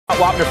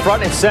Swapping it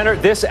front and center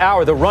this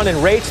hour, the run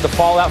in rates, the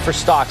fallout for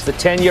stocks, the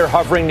 10-year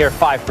hovering near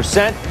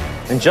 5%,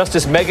 and just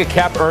as mega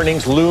cap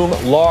earnings loom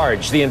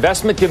large. The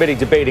investment committee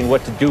debating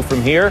what to do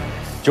from here.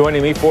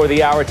 Joining me for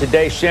the hour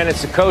today, Shannon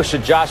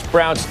Saccocia, Josh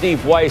Brown,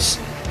 Steve Weiss,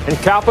 and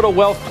Capital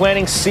Wealth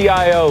Planning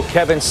CIO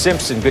Kevin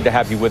Simpson. Good to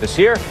have you with us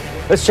here.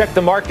 Let's check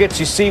the markets.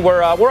 You see,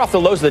 we're off the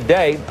lows of the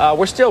day.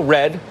 We're still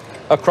red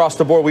across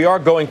the board. We are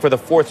going for the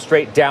fourth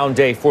straight down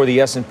day for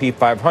the S&P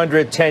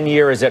 500.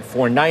 10-year is at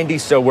 490,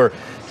 so we're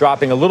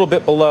dropping a little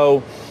bit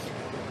below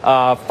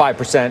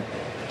 5%.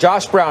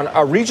 Josh Brown,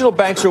 our regional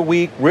banks are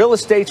weak, real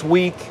estate's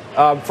weak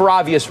for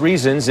obvious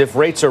reasons. If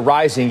rates are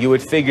rising, you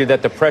would figure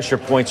that the pressure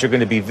points are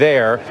going to be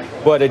there.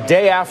 But a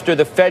day after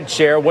the Fed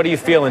chair, what are you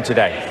feeling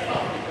today?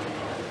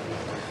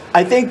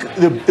 I think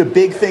the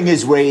big thing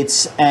is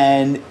rates,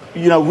 and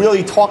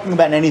really talking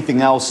about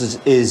anything else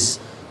is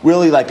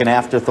really like an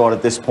afterthought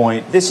at this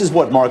point. This is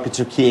what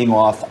markets are keying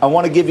off. I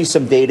want to give you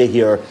some data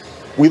here.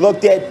 We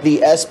looked at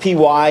the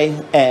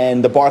SPY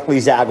and the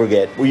Barclays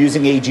aggregate. We're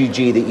using AGG,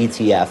 the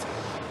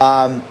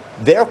ETF.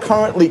 They're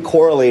currently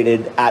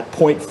correlated at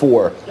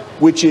 0.4,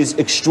 which is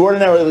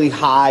extraordinarily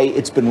high.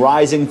 It's been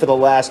rising for the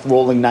last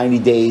rolling 90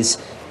 days.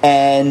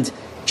 And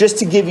just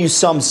to give you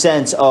some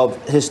sense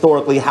of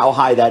historically how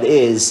high that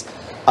is,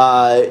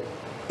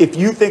 if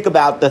you think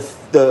about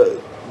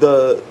the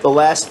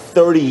last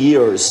 30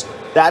 years,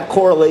 that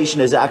correlation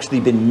has actually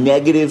been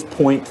negative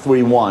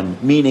 0.31,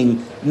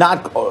 meaning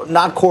not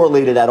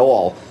correlated at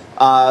all.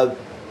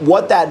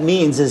 What that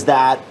means is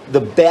that the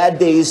bad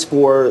days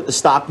for the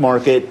stock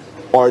market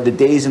are the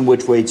days in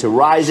which rates are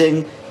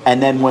rising,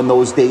 and then when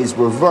those days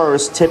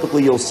reverse,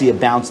 typically you'll see a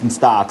bounce in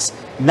stocks.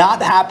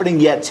 Not happening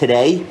yet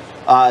today.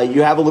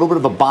 You have a little bit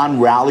of a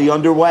bond rally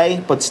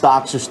underway, but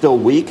stocks are still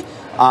weak.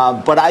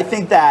 But I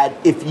think that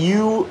if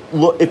you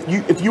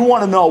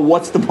want to know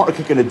what's the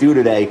market going to do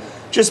today,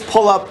 just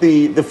pull up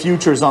the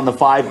futures on the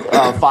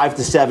 5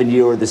 to 7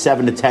 year or the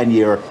 7 to 10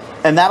 year,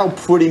 and that'll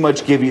pretty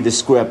much give you the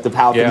script of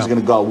how things are going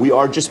to go. We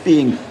are just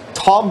being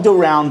tugged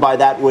around by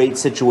that rate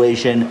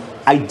situation.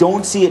 I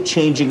don't see it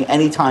changing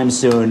anytime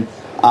soon.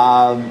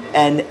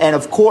 And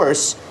of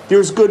course,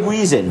 there's good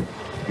reason.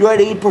 You're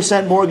at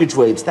 8% mortgage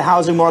rates. The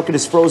housing market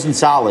is frozen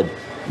solid.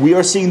 We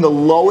are seeing the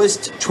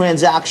lowest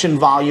transaction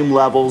volume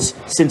levels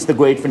since the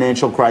great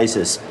financial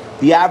crisis.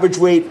 The average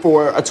rate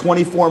for a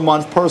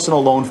 24-month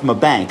personal loan from a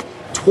bank,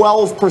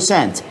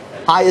 12%,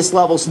 highest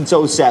level since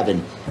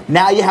 2007.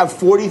 Now you have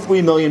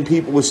 43 million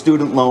people with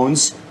student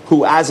loans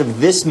who, as of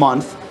this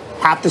month,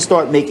 have to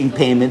start making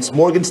payments.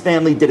 Morgan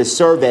Stanley did a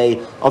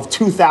survey of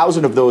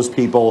 2,000 of those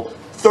people.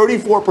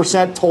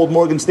 34% told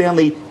Morgan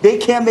Stanley they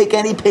can't make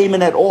any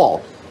payment at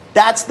all.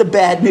 That's the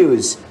bad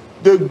news.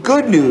 The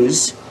good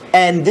news,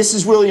 and this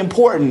is really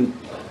important,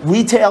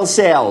 retail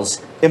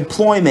sales,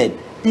 employment,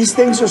 these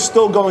things are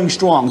still going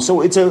strong.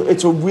 So it's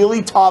a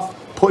really tough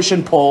push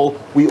and pull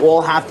we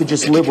all have to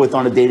just live with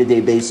on a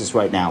day-to-day basis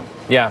right now.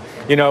 Yeah,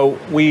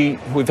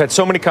 we've had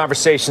so many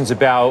conversations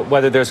about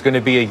whether there's going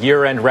to be a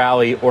year-end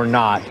rally or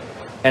not.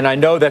 And I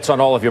know that's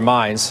on all of your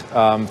minds.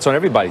 It's on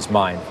everybody's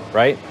mind,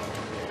 right?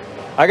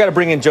 I got to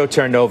bring in Joe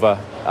Terranova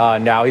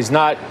now. He's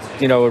not,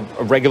 a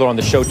regular on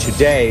the show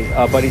today,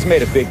 but he's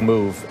made a big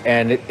move,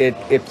 and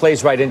it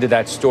plays right into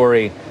that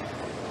story.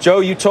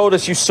 Joe, you told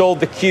us you sold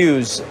the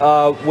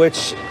Qs,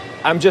 which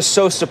I'm just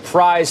so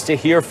surprised to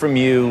hear from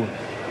you,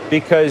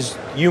 because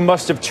you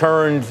must have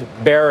turned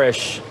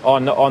bearish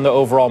on the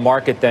overall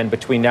market then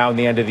between now and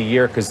the end of the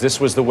year, because this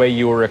was the way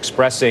you were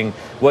expressing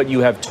what you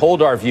have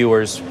told our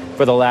viewers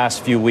for the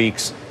last few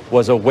weeks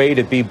was a way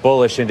to be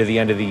bullish into the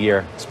end of the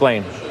year.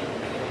 Explain.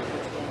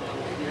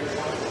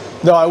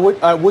 No,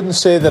 I wouldn't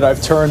say that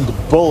I've turned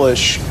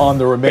bullish on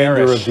the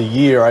remainder of the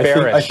year.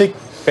 I think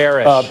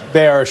bearish.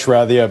 Bearish,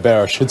 rather. Yeah,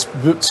 bearish.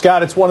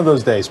 Scott, it's one of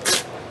those days.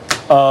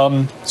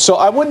 So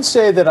I wouldn't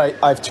say that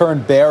I've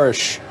turned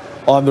bearish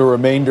on the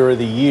remainder of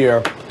the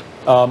year.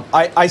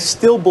 I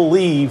still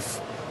believe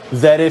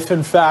that if,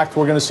 in fact,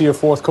 we're going to see a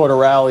fourth quarter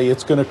rally,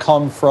 it's going to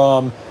come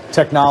from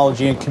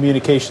technology and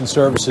communication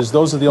services.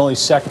 Those are the only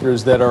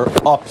sectors that are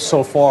up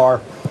so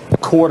far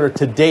quarter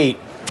to date.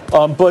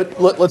 But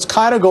let's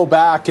kind of go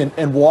back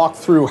and walk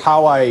through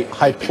how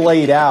I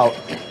played out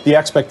the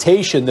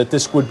expectation that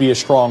this would be a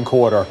strong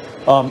quarter.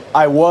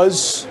 I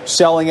was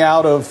selling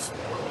out of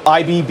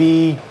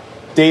IBB,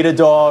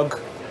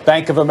 Datadog,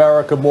 Bank of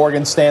America,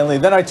 Morgan Stanley.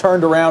 Then I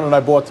turned around and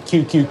I bought the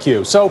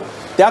QQQ. So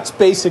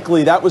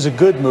that was a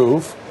good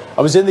move.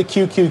 I was in the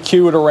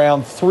QQQ at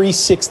around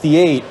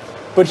 368.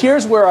 But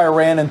here's where I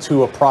ran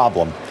into a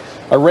problem.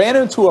 I ran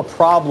into a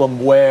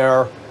problem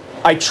where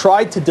I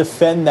tried to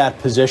defend that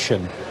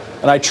position.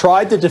 And I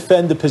tried to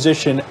defend the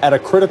position at a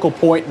critical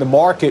point in the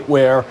market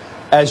where,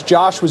 as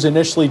Josh was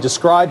initially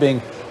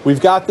describing, we've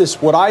got this,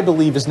 what I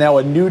believe is now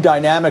a new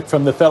dynamic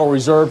from the Federal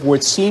Reserve, where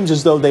it seems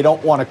as though they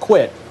don't want to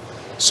quit.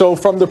 So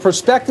from the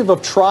perspective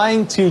of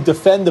trying to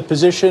defend the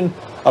position,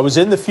 I was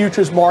in the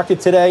futures market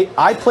today.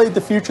 I played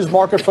the futures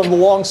market from the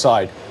long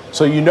side.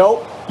 So you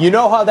know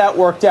how that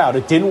worked out.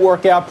 It didn't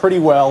work out pretty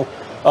well.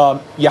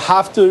 You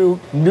have to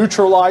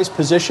neutralize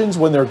positions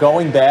when they're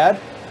going bad.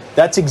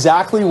 That's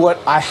exactly what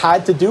I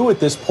had to do at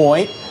this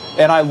point,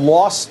 and I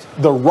lost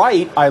the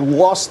right. I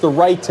lost the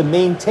right to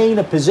maintain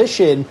a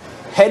position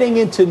heading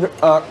into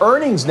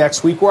earnings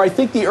next week, where I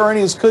think the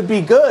earnings could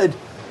be good,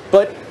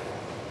 but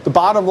the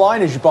bottom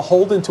line is you're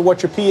beholden to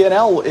what your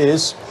P&L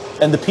is,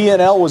 and the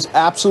P&L was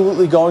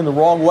absolutely going the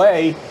wrong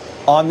way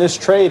on this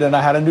trade, and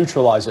I had to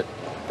neutralize it.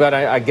 But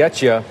I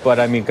get you. But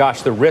I mean,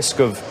 gosh, the risk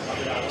of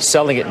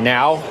selling it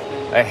now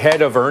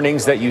ahead of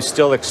earnings that you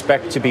still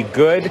expect to be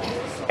good.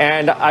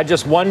 And I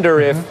just wonder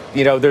if,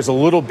 you know, there's a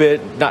little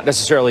bit, not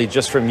necessarily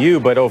just from you,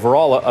 but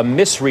overall a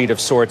misread of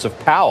sorts of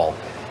Powell.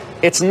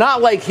 It's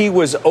not like he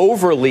was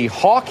overly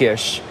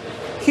hawkish.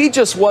 He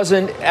just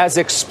wasn't as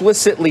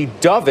explicitly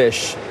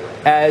dovish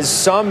as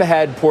some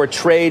had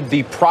portrayed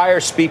the prior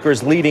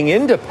speakers leading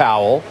into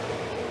Powell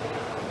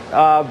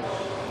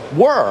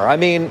were. I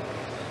mean,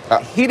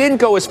 he didn't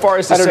go as far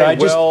as to say,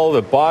 well,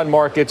 the bond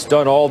market's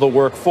done all the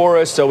work for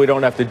us, so we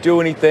don't have to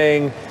do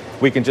anything.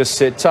 We can just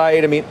sit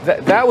tight. I mean,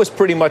 that was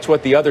pretty much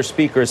what the other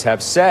speakers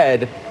have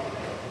said.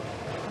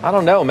 I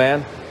don't know,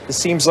 man. It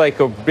seems like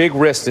a big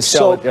risk to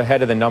sell it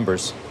ahead of the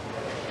numbers.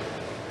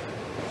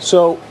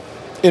 So,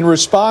 in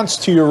response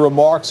to your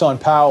remarks on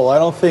Powell, I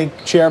don't think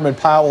Chairman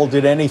Powell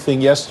did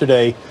anything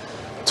yesterday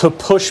to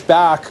push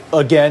back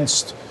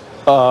against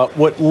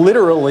what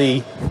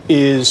literally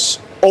is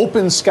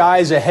open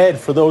skies ahead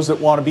for those that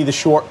want to be the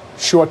short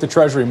the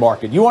Treasury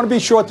market. You want to be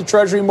short the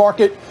Treasury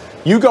market?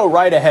 You go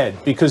right ahead,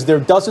 because there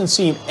doesn't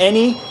seem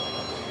any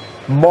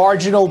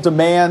marginal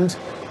demand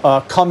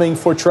coming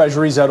for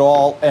Treasuries at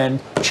all.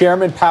 And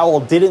Chairman Powell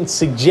didn't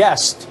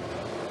suggest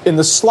in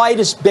the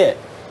slightest bit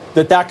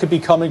that could be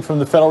coming from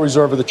the Federal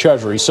Reserve or the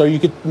Treasury. So you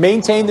could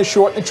maintain the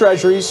short in the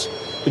Treasuries.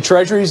 The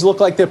Treasuries look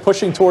like they're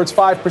pushing towards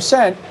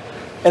 5%,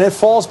 and it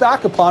falls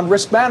back upon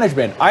risk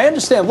management. I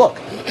understand. Look,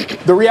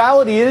 the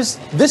reality is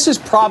this is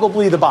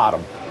probably the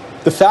bottom.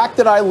 The fact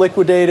that I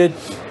liquidated,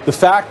 the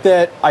fact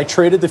that I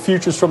traded the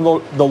futures from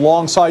the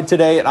long side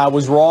today and I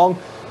was wrong,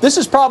 this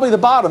is probably the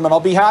bottom, and I'll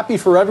be happy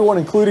for everyone,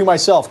 including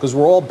myself, because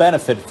we're all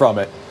benefit from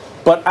it.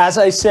 But as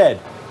I said,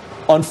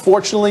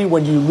 unfortunately,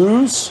 when you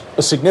lose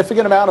a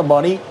significant amount of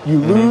money, you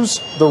lose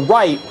the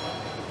right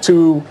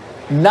to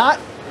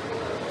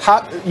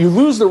you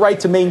lose the right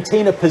to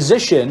maintain a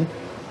position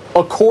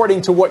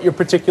according to what your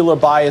particular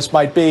bias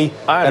might be.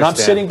 And I'm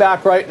sitting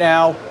back right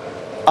now.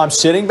 I'm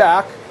sitting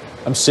back.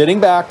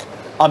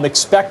 I'm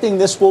expecting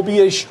this will be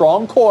a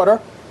strong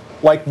quarter,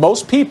 like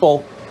most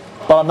people,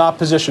 but I'm not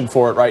positioned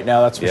for it right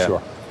now, that's for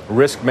sure.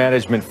 Risk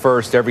management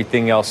first,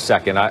 everything else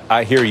second.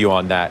 I hear you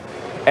on that.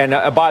 And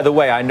by the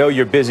way, I know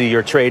you're busy,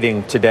 you're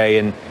trading today,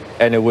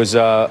 and it was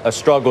a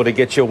struggle to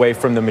get you away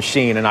from the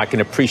machine, and I can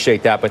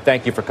appreciate that, but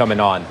thank you for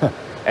coming on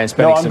and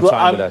spending some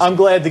time with us. I'm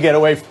glad to get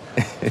away.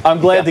 I'm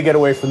glad to get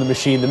away from the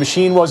machine. The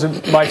machine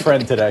wasn't my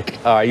friend today.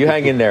 All right, you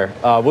hang in there.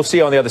 We'll see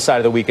you on the other side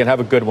of the weekend. Have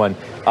a good one.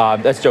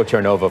 That's Joe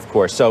Terranova, of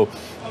course. So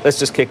let's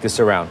just kick this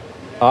around.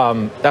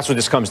 That's what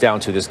this comes down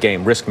to, this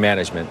game, risk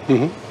management.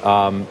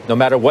 No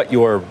matter what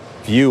your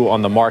view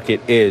on the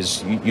market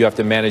is, you have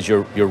to manage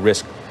your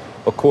risk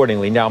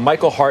accordingly. Now,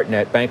 Michael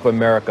Hartnett, Bank of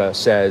America,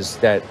 says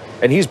that,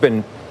 and he's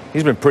been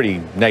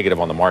pretty negative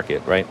on the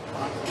market, right?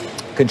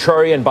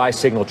 Contrarian buy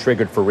signal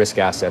triggered for risk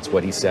assets,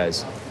 what he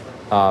says.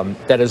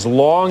 That as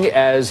long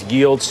as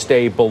yields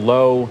stay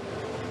below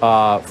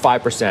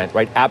 5%,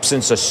 right,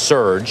 absent a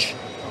surge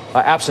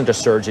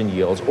in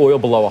yields, oil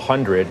below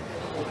 100,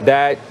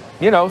 that,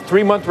 you know,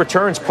 3-month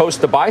returns post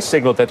the buy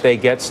signal that they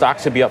get,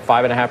 stocks would be up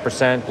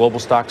 5.5%, global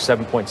stocks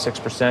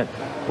 7.6%.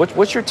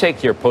 What's your take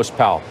here post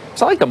Powell?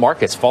 It's not like the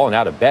market's fallen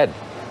out of bed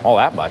all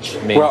that much.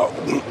 I mean, well,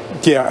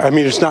 yeah, I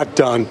mean, it's not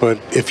done, but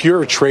if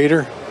you're a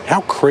trader,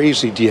 how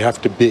crazy do you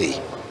have to be?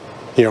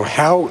 You know,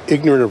 how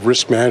ignorant of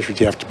risk management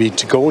do you have to be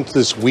to go into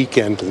this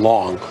weekend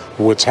long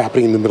what's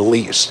happening in the Middle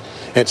East?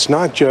 And it's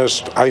not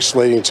just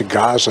isolating to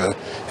Gaza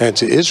and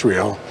to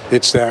Israel.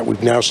 It's that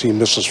we've now seen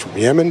missiles from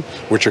Yemen,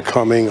 which are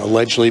coming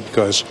allegedly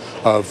because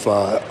of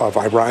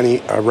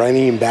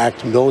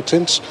Iranian-backed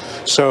militants.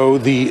 So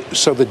the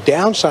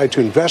downside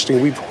to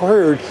investing, we've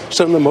heard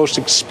some of the most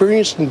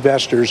experienced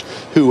investors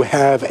who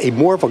have a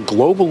more of a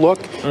global look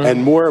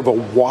and more of a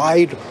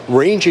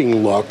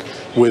wide-ranging look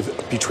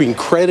with between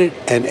credit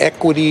and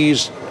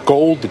equities,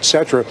 gold,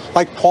 etc.,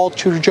 like Paul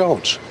Tudor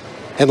Jones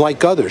and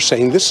like others,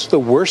 saying this is the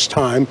worst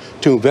time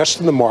to invest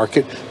in the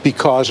market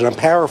because, and I'm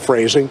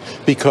paraphrasing,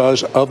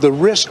 because of the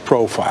risk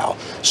profile.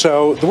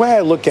 So the way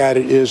I look at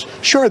it is,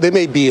 sure, there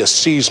may be a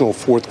seasonal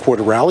fourth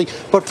quarter rally,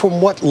 but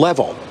from what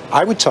level?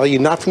 I would tell you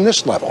not from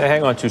this level. Hey,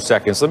 hang on 2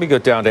 seconds. Let me go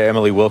down to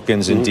Emily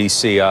Wilkins in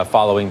D.C.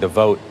 Following the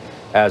vote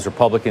as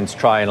Republicans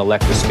try and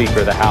elect the Speaker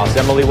of the House.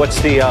 Emily, what's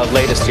the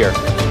latest here?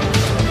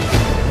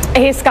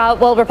 Hey, Scott.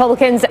 Well,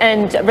 Republicans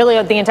and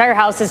really the entire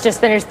House has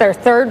just finished their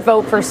third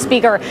vote for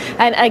Speaker.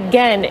 And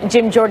again,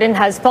 Jim Jordan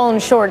has fallen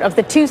short of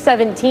the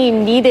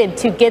 217 needed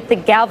to get the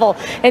gavel.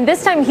 And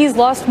this time he's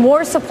lost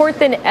more support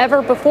than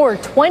ever before.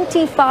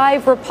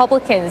 25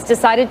 Republicans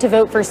decided to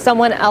vote for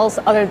someone else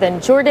other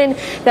than Jordan.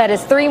 That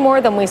is 3 more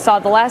than we saw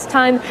the last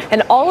time.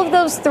 And all of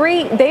those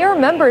 3, they are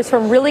members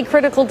from really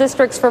critical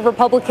districts for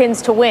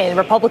Republicans to win.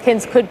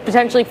 Republicans could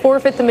potentially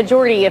forfeit the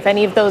majority if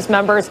any of those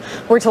members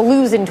were to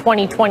lose in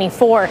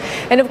 2024.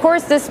 And of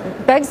course, this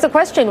begs the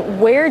question,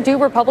 where do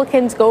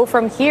Republicans go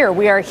from here?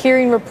 We are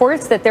hearing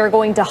reports that they're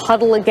going to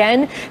huddle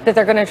again, that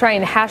they're going to try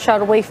and hash out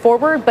a way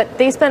forward. But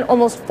they spent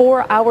almost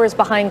 4 hours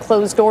behind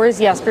closed doors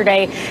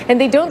yesterday, and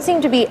they don't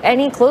seem to be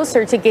any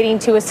closer to getting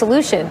to a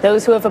solution.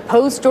 Those who have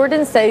opposed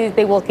Jordan say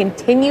they will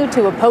continue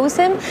to oppose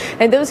him,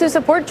 and those who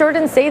support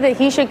Jordan say that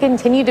he should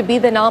continue to be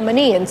the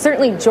nominee. And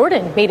certainly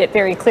Jordan made it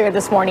very clear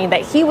this morning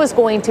that he was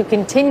going to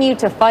continue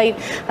to fight.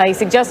 He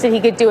suggested he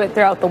could do it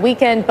throughout the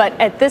weekend, but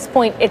at this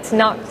point, it's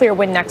not clear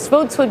when next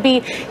votes would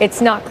be.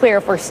 It's not clear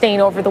if we're staying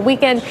over the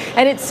weekend.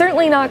 And it's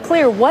certainly not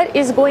clear what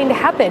is going to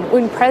happen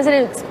when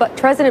President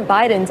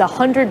Biden's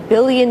 $100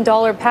 billion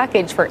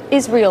package for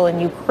Israel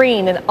and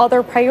Ukraine and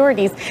other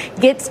priorities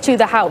gets to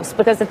the House.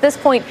 Because at this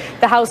point,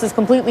 the House is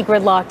completely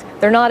gridlocked.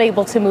 They're not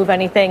able to move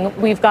anything.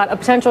 We've got a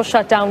potential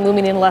shutdown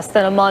looming in less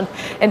than a month.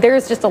 And there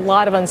is just a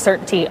lot of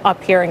uncertainty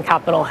up here in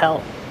Capitol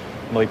Hill.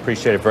 Really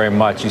appreciate it very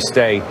much. You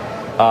stay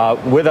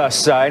with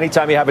us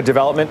anytime you have a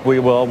development.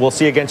 We'll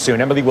see you again soon.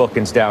 Emily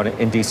Wilkins down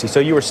in D.C. So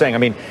you were saying, I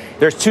mean,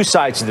 there's 2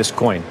 sides to this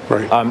coin.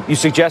 Right. You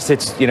suggest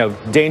it's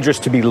dangerous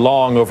to be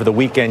long over the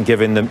weekend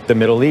given the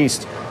Middle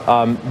East.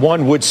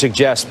 One would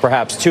suggest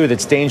perhaps too that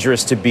it's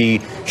dangerous to be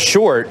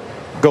short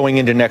going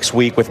into next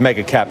week with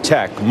mega cap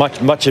tech,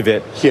 much of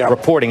it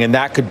reporting, and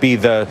that could be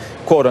the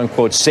quote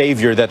unquote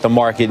savior that the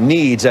market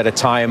needs at a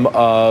time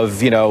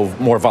of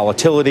more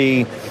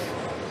volatility.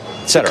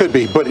 It could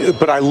be,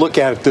 but I look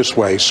at it this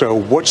way. So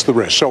what's the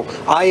risk? So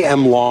I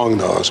am long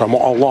those. I'm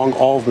long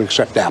all of them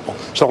except Apple.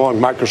 So I'm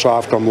long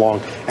Microsoft, I'm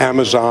long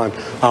Amazon,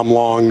 I'm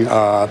long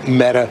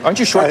Meta. Aren't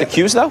you short the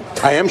Qs, though?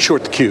 I am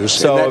short the Qs,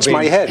 so, and that's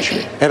my hedge.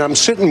 And I'm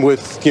sitting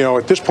with,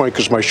 at this point,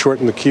 because my short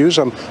in the Qs,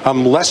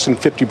 I'm less than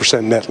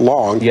 50% net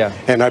long. Yeah.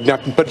 And I've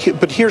not, but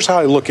here's how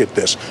I look at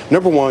this.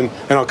 Number one,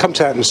 and I'll come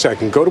to that in a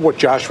second, go to what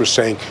Josh was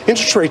saying.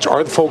 Interest rates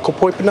are the focal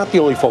point, but not the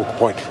only focal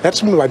point.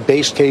 That's my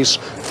base case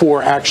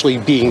for actually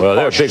being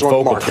they're a big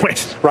focal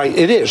point. Right,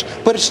 it is.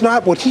 But it's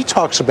not. What he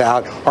talks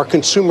about are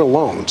consumer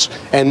loans,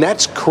 and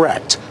that's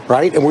correct,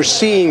 right? And we're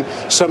seeing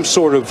some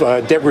sort of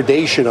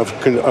degradation of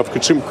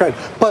consumer credit,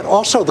 but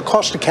also the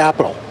cost of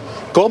capital.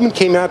 Goldman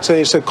came out today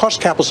and said cost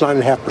of capital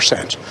is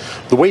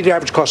 9.5%. The weighted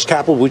average cost of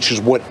capital, which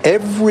is what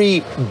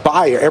every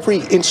buyer, every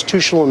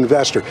institutional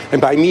investor,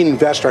 and by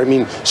investor, I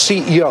mean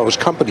CEOs,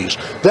 companies,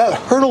 that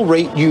hurdle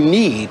rate you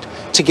need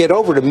to get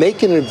over to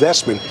make an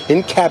investment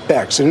in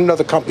CapEx in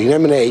another company, in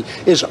M&A,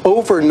 is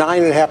over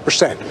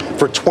 9.5%.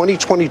 For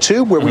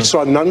 2022, where we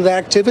saw none of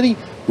that activity,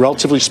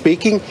 relatively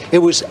speaking, it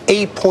was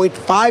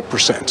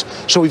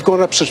 8.5%. So we've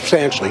gone up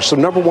substantially. So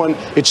number one,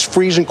 it's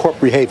freezing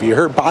corporate behavior. You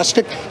heard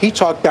Bostic, he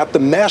talked about the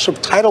massive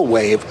tidal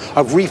wave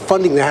of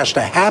refunding that has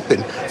to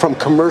happen from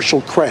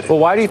commercial credit. Well,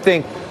 why do you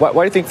think,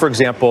 for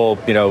example,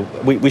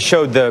 we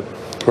showed the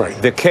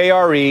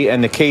KRE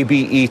and the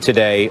KBE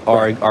today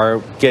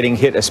are getting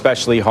hit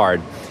especially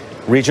hard.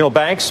 Regional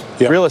banks,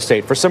 real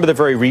estate, for some of the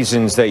very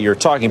reasons that you're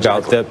talking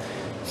about. The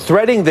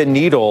threading the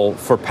needle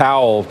for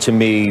Powell, to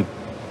me,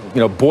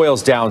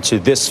 boils down to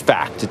this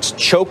fact. It's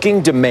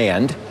choking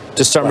demand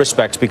to some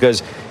respects,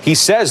 because he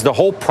says the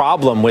whole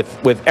problem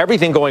with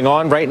everything going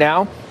on right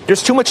now,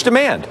 there's too much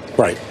demand.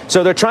 Right.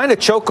 So they're trying to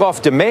choke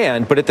off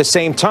demand, but at the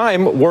same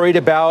time worried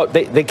about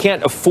they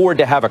can't afford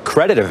to have a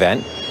credit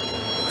event.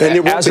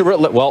 And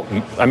well,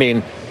 I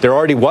mean, there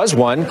already was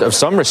one of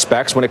some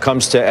respects when it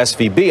comes to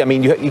SVB. I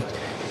mean,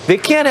 they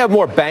can't have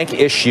more bank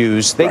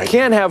issues. They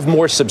can't have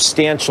more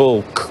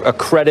substantial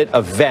credit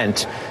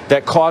event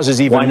that causes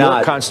even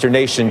more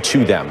consternation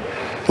to them.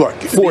 Look,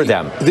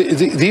 them.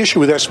 The issue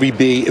with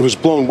SVB, it was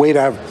blown way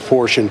out of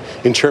proportion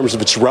in terms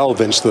of its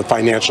relevance to the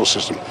financial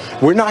system.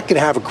 We're not going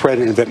to have a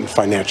credit event in the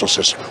financial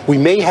system. We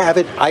may have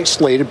it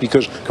isolated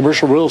because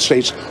commercial real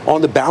estate's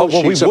on the balance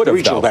sheets of the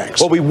regional banks.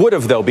 Well, we would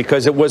have, though,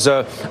 because it was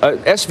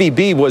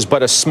SVB was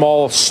but a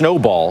small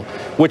snowball,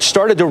 which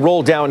started to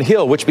roll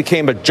downhill, which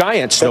became a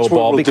giant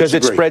snowball because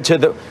it spread to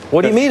the.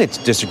 What do you mean it's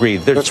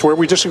disagreed? That's where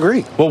we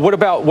disagree. Well,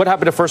 what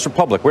happened to First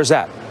Republic? Where's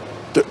that?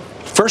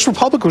 First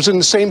Republic was in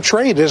the same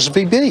trade as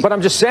SVB. But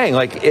I'm just saying,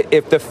 like,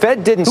 if the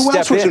Fed didn't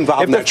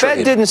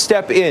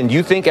step in,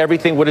 you think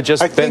everything would have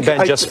just been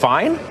just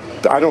fine?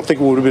 I don't think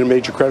it would have been a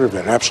major credit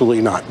event.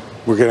 Absolutely not.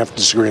 We're going to have to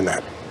disagree on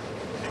that.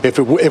 If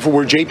it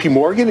were J.P.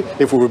 Morgan,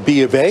 if it were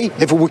B of A,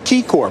 if it were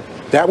KeyCorp,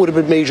 that would have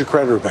been a major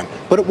credit event.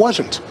 But it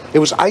wasn't. It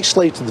was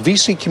isolated to the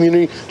VC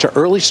community, to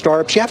early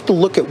startups. You have to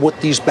look at what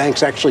these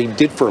banks actually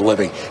did for a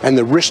living and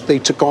the risk they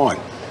took on.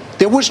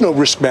 There was no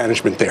risk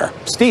management there.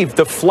 Steve,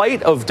 the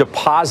flight of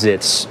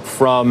deposits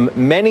from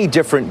many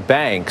different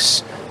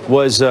banks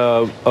was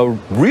a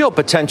real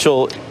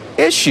potential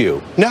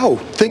issue. No,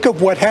 think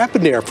of what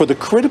happened there. For the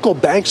critical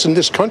banks in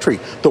this country,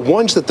 the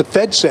ones that the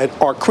Fed said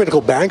are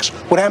critical banks,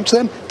 what happened to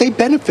them? They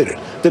benefited.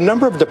 The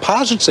number of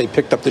deposits they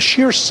picked up, the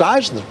sheer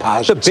size of the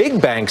deposits. The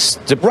big banks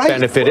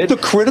benefited. The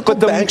critical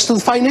banks to the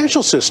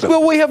financial system.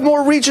 Well, we have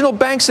more regional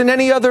banks than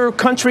any other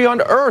country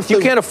on earth. You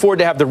can't afford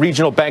to have the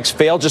regional banks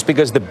fail just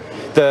because the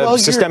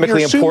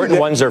systemically important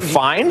ones are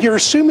fine. You're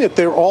assuming that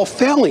they're all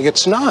failing.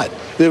 It's not.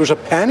 There was a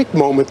panic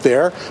moment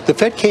there. The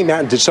Fed came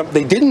out and did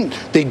something.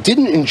 They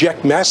didn't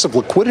inject massive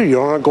liquidity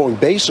on an ongoing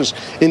basis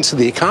into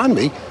the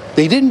economy.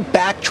 They didn't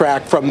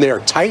backtrack from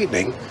their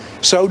tightening.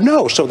 So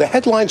the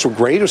headlines were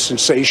great or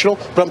sensational,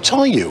 but I'm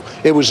telling you,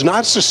 it was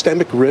not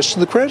systemic risk to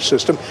the credit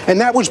system,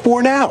 and that was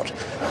borne out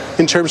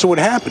in terms of what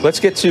happened. Let's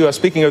get to,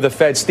 speaking of the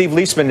Fed, Steve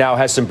Leisman now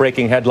has some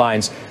breaking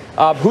headlines.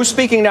 Who's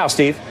speaking now,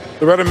 Steve?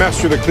 Loretta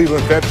Mester, the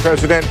Cleveland Fed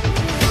president,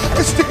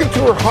 is sticking to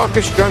her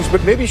hawkish guns,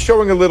 but maybe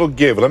showing a little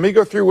give. Let me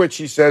go through what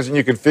she says, and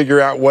you can figure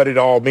out what it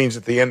all means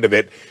at the end of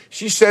it.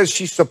 She says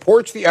she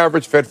supports the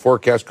average Fed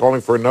forecast,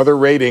 calling for another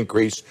rate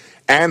increase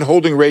and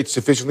holding rates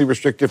sufficiently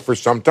restrictive for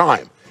some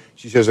time.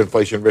 She says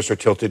inflation risks are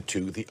tilted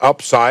to the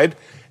upside.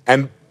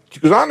 And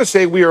she goes on to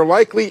say we are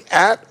likely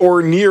at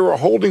or near a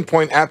holding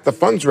point at the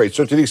funds rate.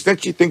 So to the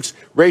extent she thinks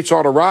rates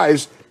ought to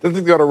rise, doesn't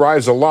think they ought to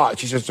rise a lot.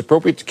 She says it's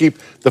appropriate to keep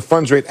the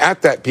funds rate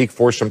at that peak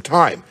for some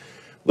time.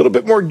 A little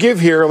bit more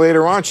give here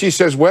later on. She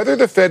says whether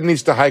the Fed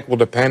needs to hike will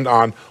depend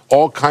on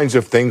all kinds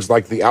of things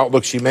like the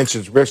outlook. She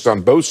mentions risks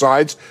on both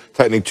sides,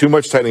 tightening too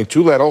much, tightening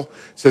too little.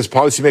 Says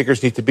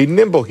policymakers need to be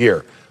nimble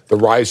here. The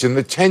rise in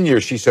the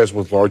 10-year, she says,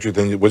 was larger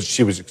than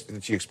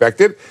she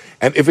expected.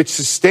 And if it's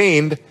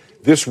sustained,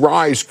 this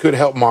rise could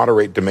help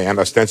moderate demand.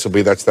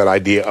 Ostensibly, that's that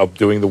idea of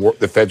doing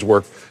the Fed's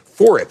work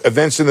for it.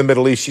 Events in the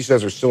Middle East, she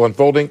says, are still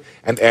unfolding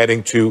and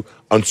adding to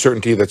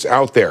uncertainty that's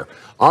out there.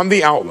 On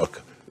the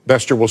outlook,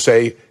 Mester will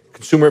say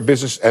consumer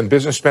business and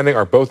business spending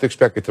are both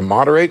expected to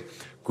moderate.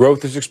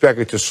 Growth is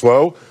expected to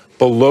slow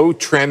below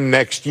trend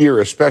next year,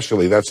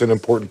 especially. That's an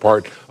important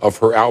part of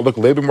her outlook.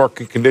 Labor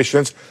market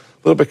conditions,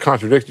 a little bit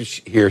contradictory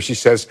here. She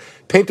says,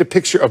 paint a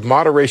picture of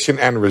moderation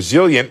and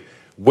resilient.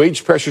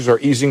 Wage pressures are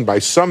easing by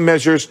some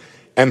measures.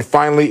 And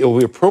finally, it will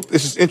be appropriate.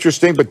 This is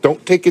interesting, but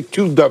don't take it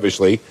too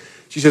dovishly.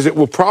 She says it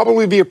will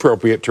probably be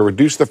appropriate to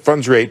reduce the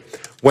funds rate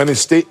when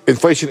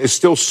inflation is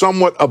still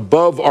somewhat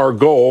above our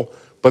goal,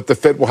 but the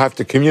Fed will have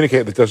to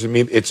communicate. That doesn't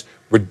mean it's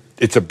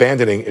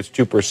abandoning its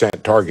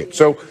 2% target.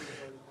 So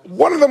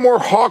one of the more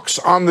hawks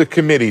on the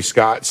committee,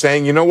 Scott,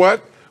 saying, you know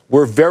what?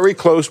 We're very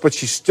close, but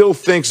she still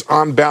thinks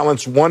on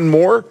balance one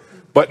more,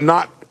 but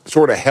not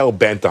sort of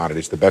hell-bent on it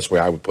is the best way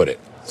I would put it.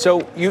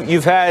 So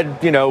you've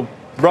had,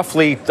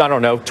 roughly,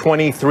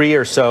 23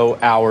 or so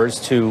hours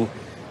to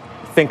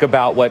think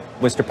about what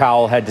Mr.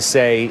 Powell had to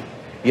say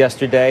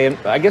yesterday. And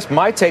I guess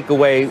my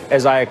takeaway,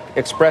 as I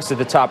expressed at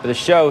the top of the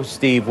show,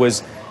 Steve,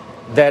 was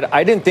that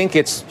I didn't think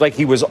it's like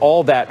he was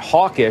all that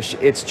hawkish.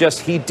 It's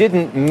just he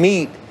didn't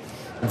meet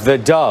the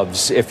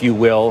doves, if you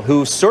will,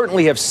 who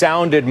certainly have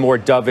sounded more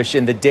dovish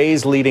in the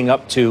days leading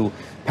up to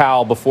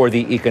Powell before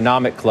the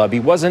Economic Club. He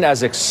wasn't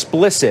as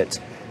explicit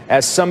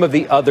as some of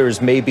the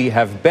others maybe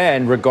have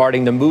been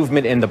regarding the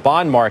movement in the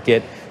bond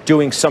market,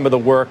 doing some of the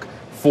work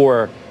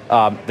for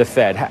the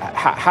Fed.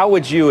 How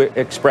would you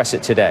express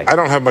it today? I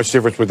don't have much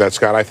difference with that,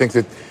 Scott. I think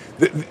that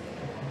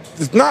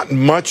there's not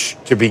much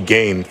to be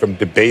gained from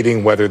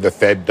debating whether the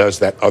Fed does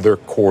that other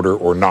quarter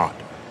or not.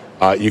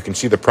 You can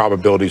see the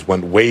probabilities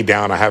went way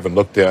down. I haven't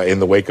looked in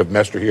the wake of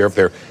Mester here if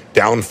they're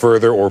down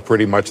further or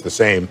pretty much the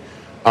same.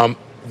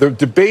 The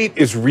debate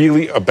is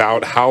really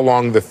about how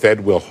long the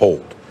Fed will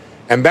hold.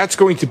 And that's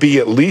going to be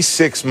at least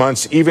 6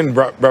 months. Even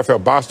Raphael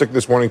Bostic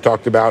this morning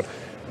talked about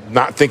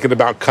not thinking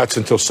about cuts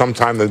until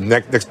sometime the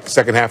next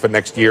second half of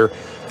next year.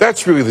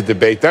 That's really the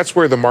debate. That's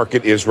where the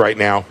market is right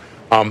now.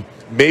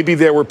 Maybe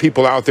there were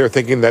people out there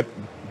thinking that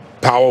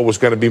Powell was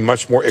going to be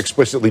much more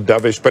explicitly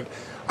dovish, but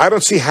I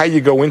don't see how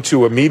you go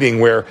into a meeting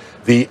where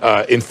the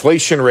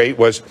inflation rate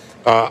was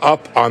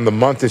up on the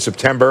month in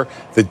September.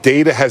 The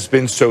data has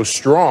been so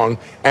strong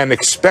and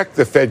expect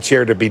the Fed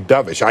chair to be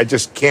dovish. I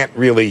just can't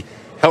really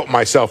help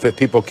myself if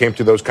people came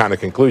to those kind of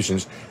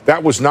conclusions.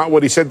 That was not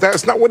what he said.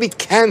 That's not what he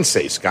can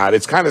say, Scott.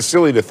 It's kind of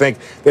silly to think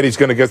that he's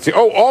going to get to,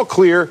 all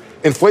clear.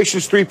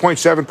 Inflation's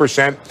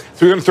 3.7%,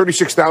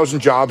 336,000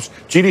 jobs,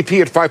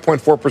 GDP at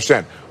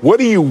 5.4%. What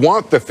do you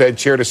want the Fed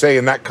chair to say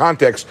in that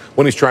context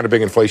when he's trying to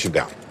bring inflation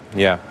down?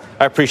 Yeah,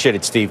 I appreciate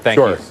it, Steve. Thank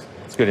you.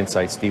 It's good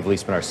insight. Steve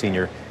Leisman, our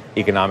senior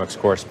economics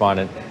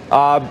correspondent.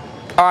 All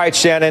right,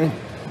 Shannon,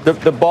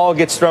 the ball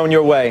gets thrown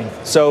your way.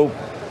 So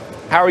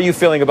how are you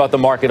feeling about the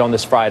market on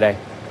this Friday?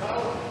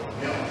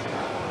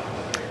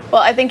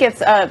 Well, I think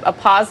it's a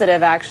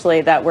positive, actually,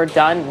 that we're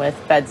done with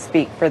Fed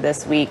speak for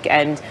this week.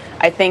 And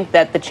I think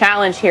that the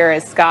challenge here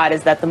is, Scott,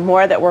 is that the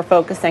more that we're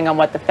focusing on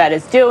what the Fed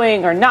is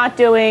doing or not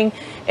doing,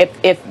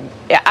 if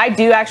I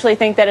do actually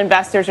think that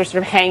investors are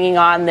sort of hanging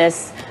on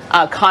this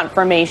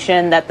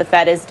confirmation that the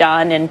Fed is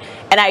done. And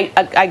I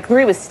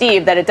agree with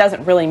Steve that it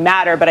doesn't really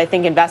matter, but I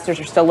think investors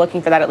are still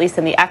looking for that, at least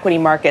in the equity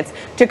markets,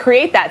 to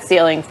create that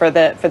ceiling for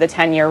the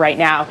 10-year right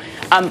now.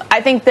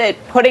 I think that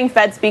putting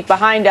Fed speak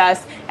behind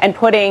us and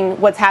putting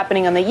what's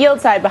happening on the yield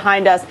side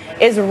behind us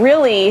is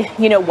really,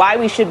 why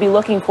we should be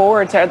looking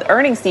forward to the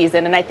earnings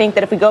season. And I think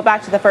that if we go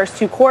back to the first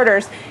 2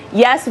 quarters,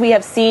 yes, we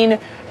have seen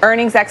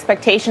earnings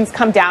expectations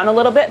come down a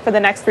little bit for the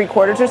next 3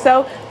 quarters or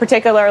so,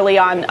 particularly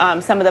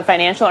on some of the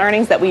financial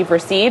earnings that we've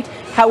received.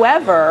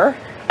 However,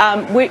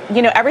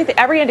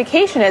 every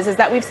indication is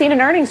that we've seen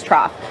an earnings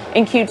trough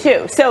in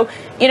Q2. So,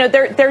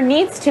 there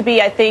needs to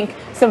be, I think,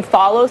 some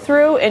follow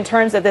through in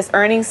terms of this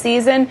earnings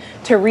season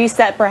to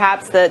reset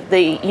perhaps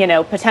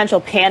the potential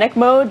panic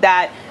mode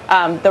that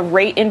the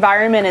rate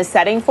environment is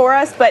setting for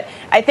us. But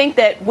I think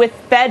that with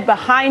Fed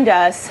behind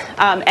us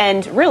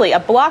and really a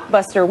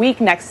blockbuster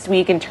week next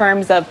week in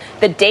terms of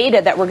the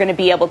data that we're going to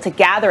be able to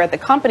gather at the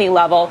company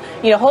level,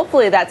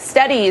 hopefully that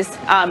steadies,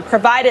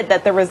 provided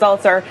that the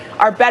results are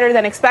better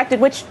than expected,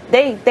 which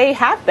they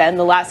have been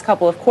the last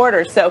couple of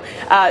quarters. So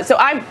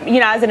I'm,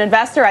 as an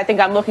investor, I think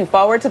I'm looking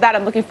forward to that.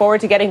 I'm looking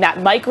forward to getting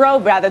that micro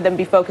rather than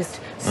be focused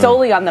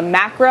solely on the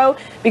macro,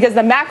 because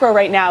the macro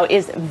right now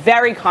is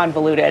very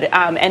convoluted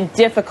and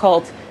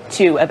difficult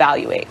to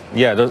evaluate.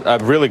 Yeah, those are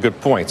really good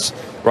points,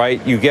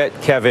 right? You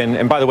get Kevin,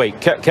 and by the way,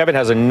 Kevin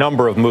has a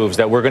number of moves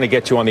that we're going to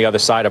get to on the other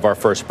side of our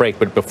first break.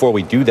 But before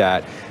we do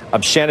that,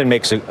 Shannon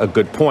makes a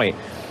good point.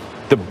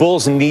 The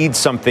bulls need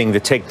something to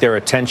take their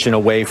attention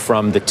away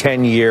from the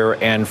 10-year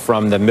and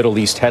from the Middle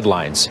East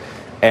headlines.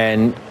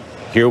 And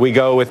here we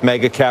go with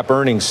mega cap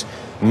earnings.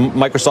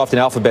 Microsoft and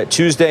Alphabet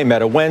Tuesday,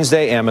 Meta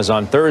Wednesday,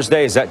 Amazon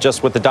Thursday. Is that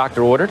just what the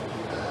doctor ordered?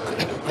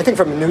 I think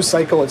from a news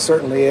cycle, it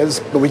certainly is,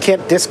 but we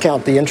can't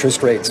discount the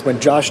interest rates. When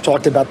Josh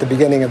talked about the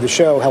beginning of the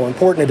show, how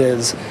important it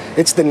is,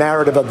 it's the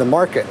narrative of the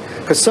market.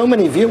 Because so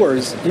many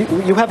viewers,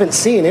 you haven't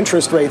seen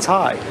interest rates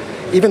high.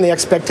 Even the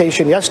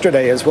expectation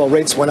yesterday is, well,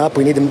 rates went up,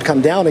 we need them to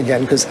come down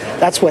again, because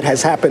that's what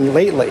has happened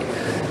lately.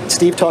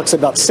 Steve talks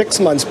about 6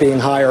 months being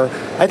higher.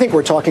 I think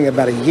we're talking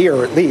about a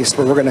year at least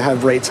where we're going to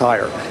have rates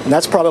higher. And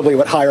that's probably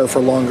what higher for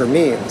longer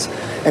means.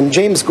 And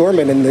James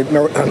Gorman in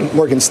the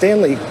Morgan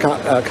Stanley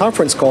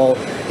conference call,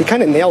 he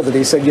kind of nailed it.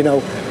 He said,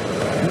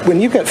 when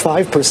you get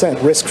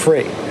 5%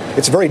 risk-free,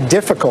 it's very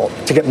difficult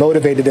to get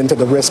motivated into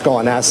the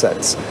risk-on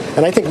assets.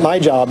 And I think my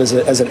job as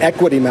an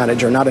equity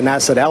manager, not an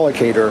asset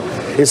allocator,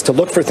 is to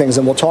look for things,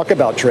 and we'll talk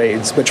about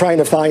trades, but trying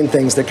to find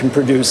things that can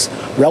produce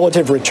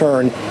relative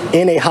return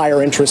in a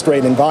higher interest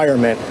rate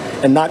environment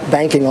and not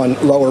banking on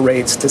lower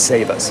rates to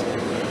save us.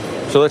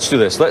 So let's do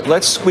this.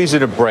 Let's squeeze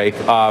in a break.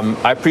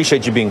 I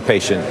appreciate you being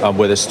patient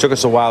with us. It took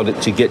us a while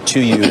to get to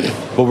you,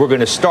 but we're going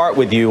to start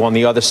with you on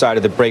the other side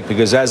of the break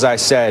because, as I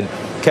said,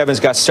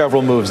 Kevin's got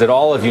several moves that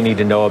all of you need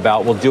to know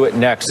about. We'll do it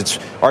next.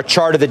 Our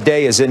chart of the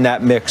day is in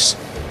that mix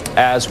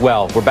as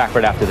well. We're back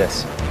right after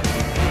this.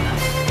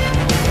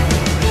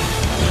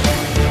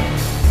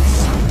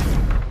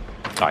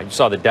 All right, you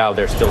saw the Dow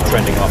there still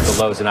trending off the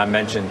lows, and I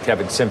mentioned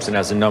Kevin Simpson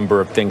has a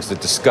number of things to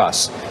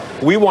discuss.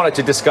 We wanted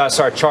to discuss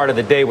our chart of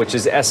the day, which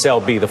is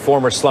SLB, the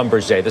former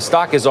Schlumberger. The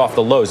stock is off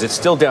the lows. It's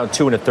still down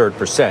 2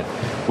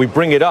 1/3%. We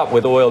bring it up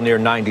with oil near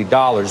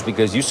 $90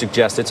 because you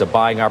suggest it's a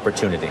buying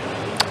opportunity.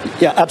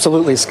 Yeah,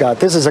 absolutely, Scott.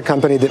 This is a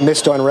company that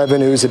missed on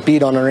revenues, it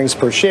beat on earnings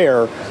per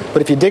share.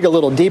 But if you dig a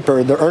little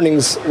deeper, the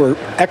earnings were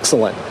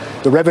excellent.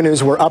 The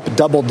revenues were up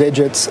double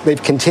digits.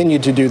 They've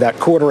continued to do that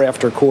quarter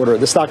after quarter.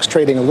 The stock's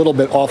trading a little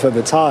bit off of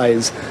its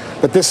highs,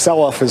 but this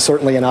sell-off is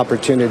certainly an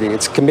opportunity.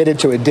 It's committed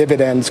to a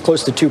dividend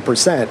close to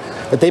 2%,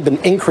 but they've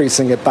been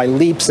increasing it by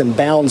leaps and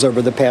bounds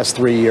over the past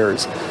 3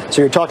 years.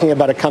 So you're talking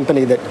about a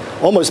company that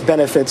almost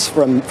benefits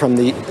from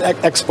the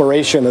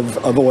exploration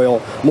of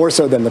oil more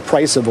so than the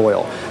price of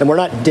oil. And we're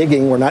not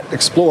digging, we're not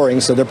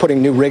exploring, so they're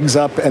putting new rigs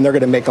up and they're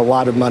going to make a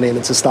lot of money, and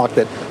it's a stock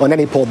that on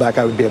any pullback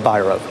I would be a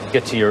buyer of.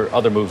 Get to your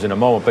other moves in a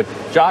moment, but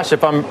Josh,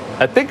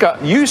 I think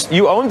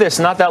you owned this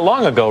not that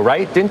long ago,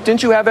 right?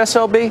 Didn't you have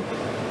SLB?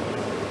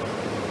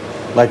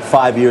 Like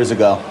 5 years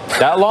ago.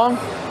 That long?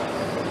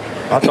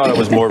 I thought it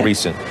was more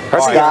recent.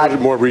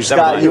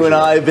 Scott, you and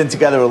I have been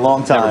together a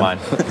long time. Never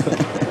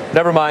mind.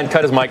 Never mind.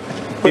 Cut his mic.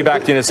 Be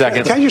back to you in a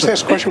second. Can I just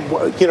ask a question?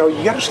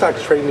 You got a stock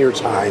trading near its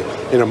high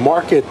in a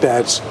market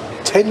that's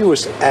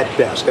tenuous at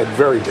best, at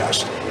very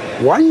best.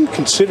 Why do you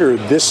consider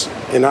this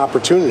an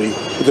opportunity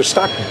with the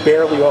stock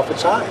barely off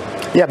its high?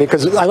 Yeah,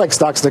 because I like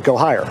stocks that go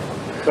higher.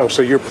 Oh,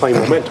 so you're playing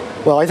momentum.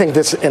 Well, I think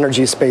this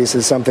energy space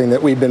is something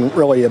that we've been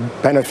really a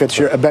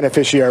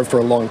beneficiary for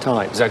a long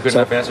time. Is that good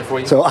enough answer for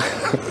you? So,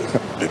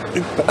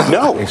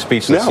 no. He's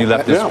speechless. You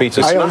left him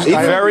speechless.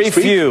 I Very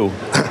few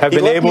have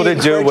been able to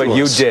do what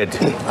you did.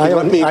 I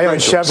own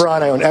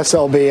Chevron, I own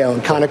SLB, I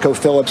own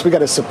ConocoPhillips. We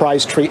got a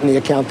surprise treat in the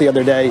account the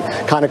other day.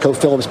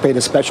 ConocoPhillips paid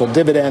a special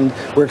dividend.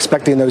 We're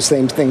expecting those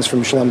same things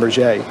from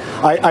Schlumberger.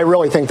 I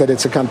really think that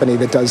it's a company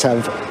that does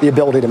have the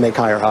ability to make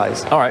higher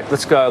highs. All right,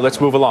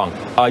 let's move along.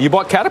 You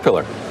bought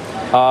Caterpillar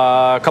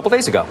a couple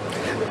days ago.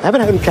 I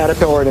haven't had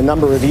Caterpillar in a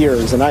number of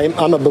years, and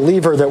I'm a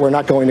believer that we're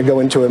not going to go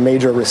into a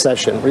major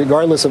recession.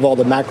 Regardless of all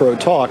the macro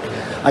talk,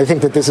 I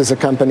think that this is a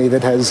company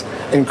that has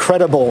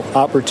incredible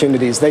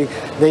opportunities. They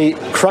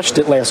crushed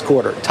it last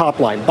quarter,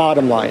 top line,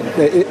 bottom line.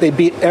 They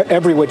beat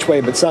every which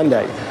way but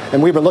Sunday,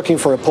 and we were looking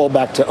for a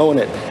pullback to own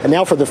it. And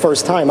now for the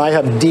first time, I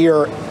have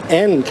Deere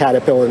and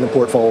Caterpillar in the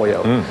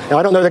portfolio. Now,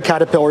 I don't know that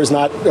Caterpillar is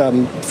not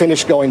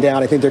finished going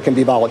down. I think there can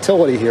be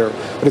volatility here,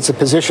 but it's a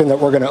position that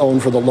we're going to own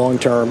for the long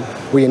term.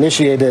 We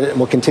initiated it, and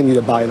we'll continue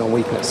to buy it on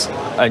weakness.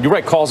 And you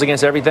write calls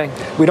against everything?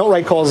 We don't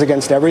write calls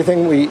against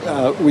everything. We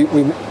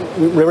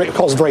write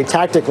calls very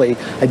tactically.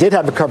 I did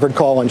have a covered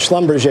call on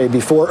Schlumberger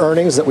before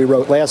earnings that we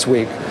wrote last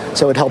week,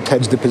 so it helped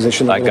hedge the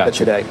position a little bit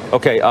today.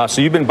 Okay,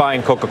 so you've been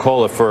buying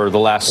Coca-Cola for the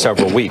last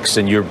several weeks,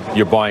 and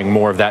you're buying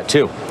more of that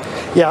too.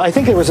 Yeah, I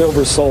think it was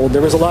oversold.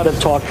 There was a lot of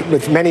talk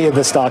with many of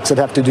the stocks that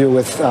have to do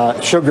with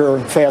sugar,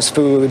 fast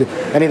food,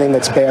 anything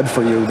that's bad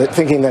for you. That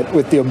thinking that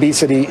with the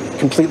obesity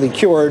completely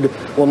cured,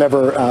 we'll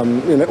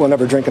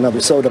never drink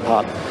another soda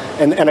pop.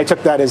 And I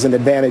took that as an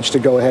advantage to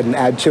go ahead and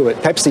add to it.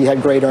 Pepsi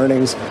had great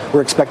earnings.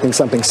 We're expecting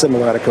something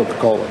similar out of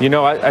Coca-Cola. You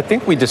know, I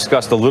think we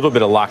discussed a little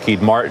bit of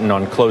Lockheed Martin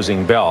on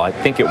closing bell. I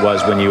think it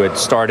was when you had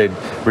started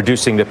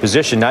reducing the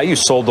position. Now you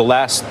sold the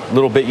last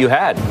little bit you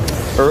had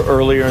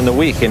earlier in the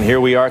week, and here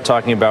we are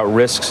talking about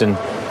risks and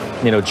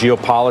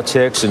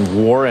geopolitics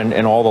and war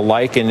and all the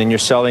like, and then you're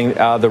selling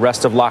the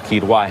rest of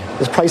Lockheed. Why?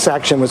 This price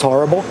action was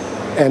horrible,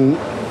 and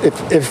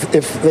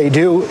if they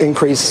do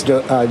increase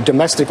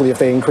domestically, if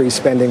they increase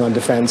spending on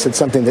defense, it's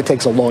something that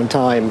takes a long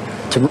time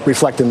to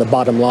reflect in the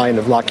bottom line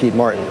of Lockheed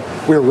Martin.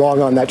 We were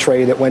wrong on that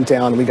trade. It went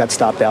down, and we got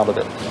stopped out of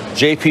it.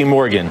 J.P.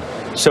 Morgan.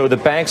 So the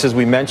banks, as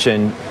we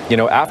mentioned,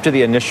 after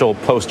the initial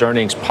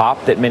post-earnings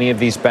pop that many of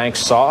these banks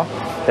saw,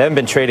 they haven't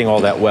been trading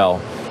all that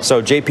well. So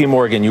J.P.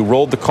 Morgan, you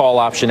rolled the call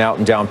option out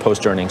and down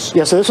post-earnings.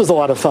 Yeah, so this was a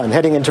lot of fun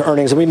heading into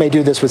earnings, and we may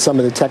do this with some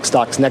of the tech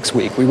stocks next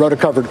week. We wrote a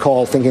covered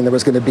call thinking there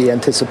was going to be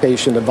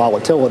anticipation of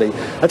volatility.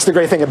 That's the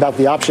great thing about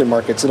the option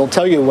markets. It'll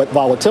tell you what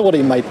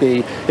volatility might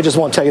be. It just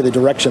won't tell you the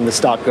direction the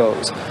stock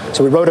goes.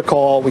 So we wrote a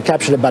call. We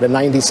captured about a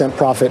 90-cent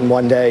profit in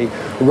one day.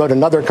 We wrote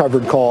another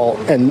covered call,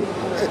 and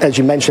as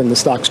you mentioned, the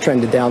stock's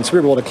trended down, so we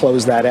were able to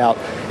close that out.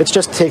 It's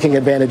just taking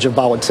advantage of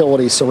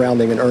volatility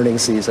surrounding an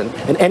earnings season,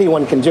 and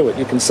anyone can do it.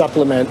 You can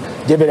supplement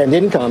dividend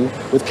income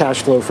with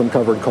cash flow from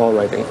covered call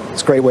writing.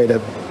 It's a great way to,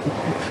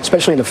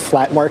 especially in a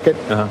flat market,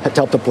 to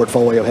help the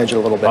portfolio hedge it a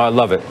little bit. I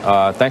love it.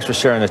 Thanks for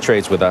sharing the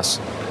trades with us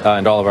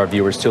and all of our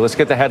viewers, too. Let's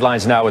get the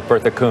headlines now with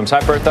Bertha Coombs.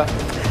 Hi, Bertha.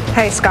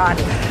 Hey, Scott.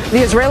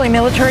 The Israeli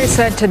military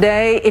said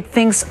today it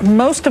thinks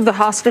most of the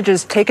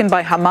hostages taken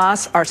by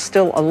Hamas are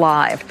still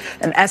alive.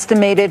 An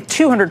estimated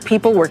 200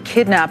 people were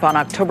kidnapped on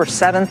October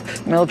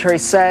 7th. The military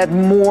said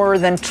more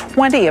than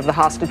 20 of the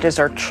hostages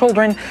are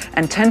children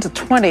and 10 to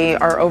 20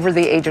 are over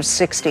the age of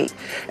 60.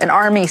 An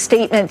army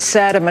statement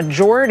said a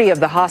majority of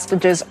the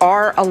hostages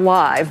are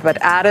alive, but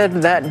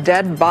added that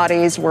dead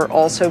bodies were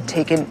also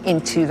taken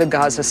into the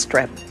Gaza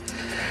Strip.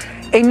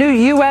 A new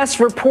U.S.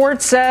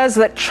 report says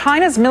that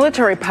China's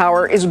military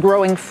power is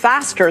growing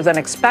faster than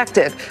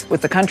expected,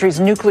 with the country's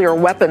nuclear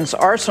weapons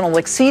arsenal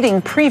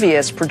exceeding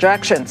previous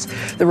projections.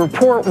 The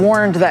report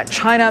warned that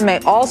China may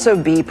also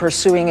be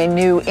pursuing a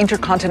new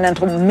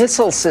intercontinental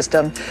missile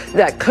system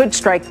that could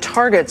strike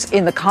targets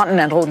in the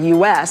continental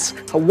U.S.,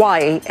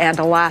 Hawaii, and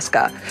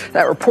Alaska.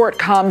 That report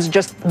comes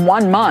just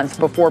 1 month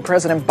before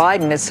President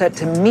Biden is set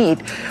to meet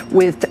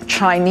with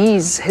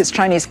his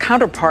Chinese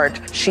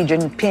counterpart, Xi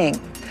Jinping.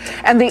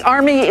 And the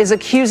Army is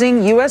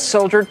accusing U.S.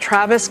 soldier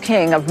Travis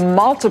King of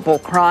multiple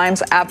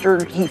crimes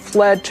after he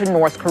fled to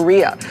North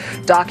Korea.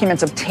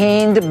 Documents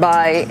obtained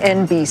by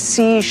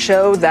NBC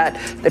show that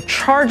the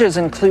charges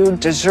include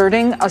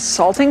deserting,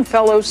 assaulting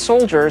fellow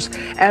soldiers,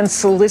 and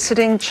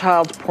soliciting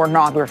child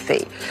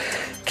pornography.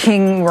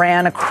 King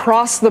ran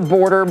across the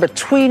border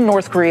between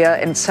North Korea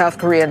and South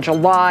Korea in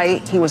July.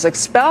 He was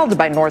expelled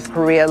by North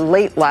Korea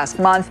late last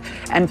month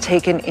and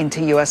taken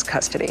into U.S.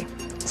 custody.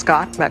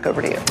 Scott, back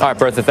over to you. All right,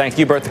 Bertha, thank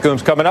you. Bertha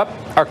Coombs coming up.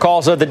 Our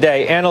calls of the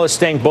day. Analysts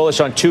staying bullish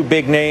on two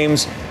big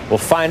names. We'll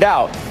find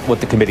out what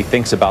the committee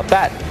thinks about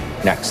that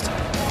next.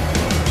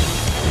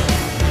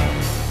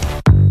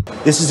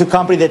 This is a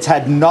company that's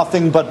had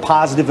nothing but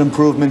positive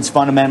improvements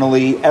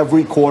fundamentally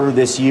every quarter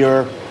this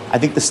year. I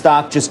think the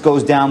stock just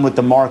goes down with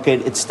the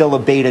market. It's still a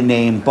beta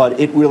name, but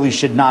it really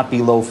should not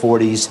be low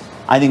 40s.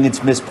 I think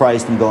it's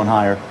mispriced and going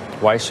higher.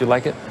 Weiss, you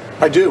like it?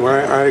 I do.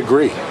 I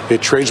agree.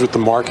 It trades with the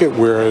market,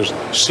 whereas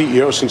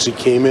CEO, since he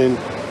came in,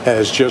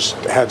 has just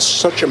had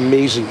such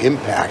amazing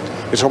impact.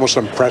 It's almost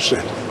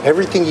unprecedented.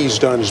 Everything he's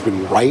done has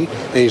been right,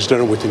 and he's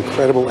done it with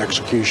incredible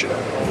execution.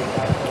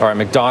 All right,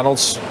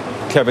 McDonald's,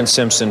 Kevin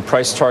Simpson,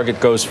 price target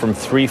goes from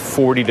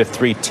 340 to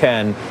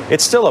 310.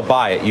 It's still a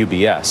buy at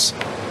UBS.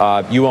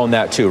 You own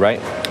that too, right?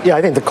 Yeah,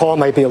 I think the call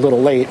might be a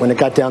little late. When it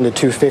got down to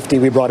 250,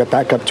 we brought it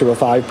back up to a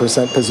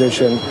 5%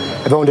 position.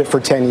 I've owned it for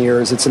 10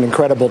 years. It's an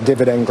incredible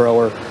dividend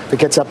grower. If it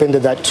gets up into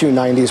that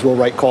 290s, we'll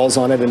write calls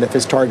on it. And if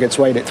his target's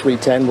right at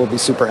 310, we'll be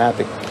super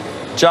happy.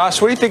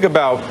 Josh, what do you think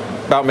about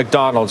about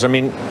McDonald's. I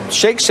mean,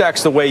 Shake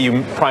Shack's the way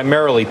you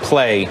primarily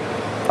play.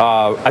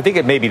 I think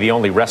it may be the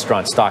only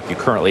restaurant stock you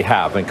currently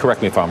have, and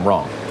correct me if I'm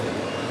wrong.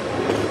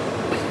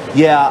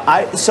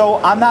 Yeah, so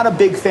I'm not a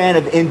big fan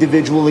of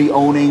individually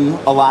owning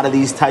a lot of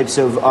these types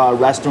of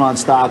restaurant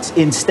stocks.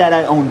 Instead,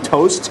 I own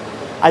Toast.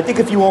 I think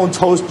if you own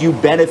Toast, you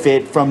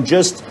benefit from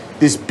just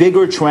this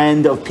bigger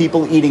trend of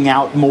people eating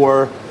out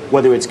more,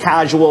 whether it's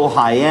casual,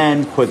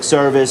 high-end, quick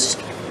service.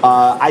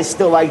 I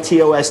still like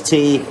TOST.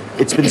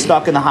 It's been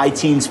stuck in the high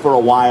teens for a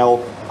while,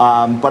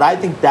 but I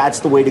think that's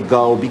the way to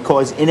go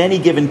because in any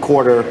given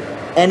quarter,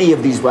 any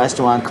of these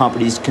restaurant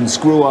companies can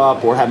screw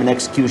up or have an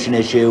execution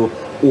issue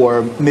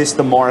or miss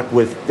the mark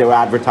with their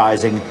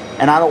advertising,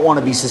 and I don't want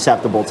to be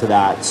susceptible to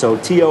that. So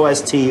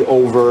TOST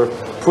over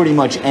pretty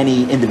much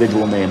any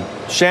individual name.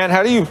 Shan,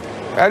 how do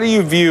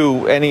you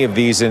view any of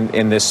these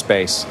in this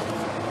space?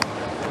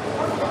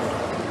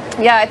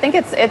 Yeah, I think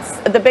it's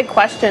the big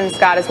question,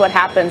 Scott, is what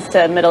happens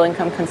to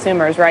middle-income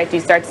consumers, right? Do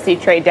you start to see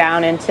trade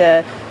down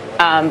into,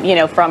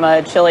 from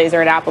a Chili's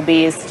or an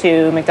Applebee's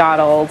to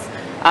McDonald's?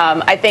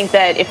 I think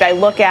that if I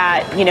look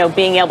at,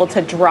 being able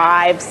to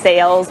drive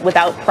sales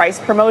without price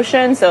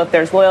promotion, so if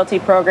there's loyalty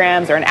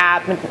programs or an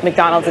app,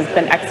 McDonald's has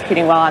been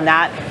executing well on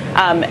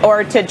that.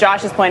 Or to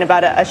Josh's point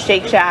about a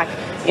Shake Shack,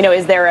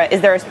 is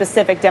there a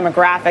specific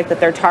demographic that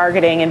they're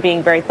targeting and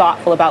being very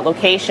thoughtful about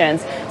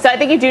locations? So I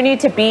think you do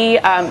need to be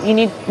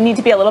need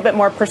to be a little bit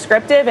more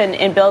prescriptive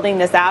in building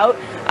this out.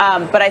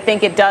 But I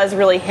think it does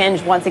really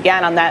hinge once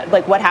again on that,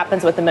 like what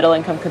happens with the middle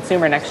income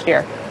consumer next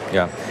year.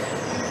 Yeah.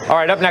 All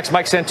right, up next,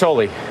 Mike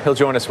Santoli. He'll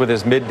join us with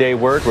his midday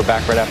word. We're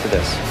back right after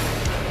this.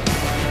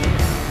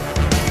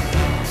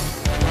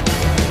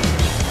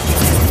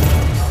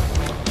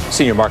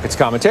 Senior markets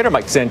commentator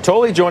Mike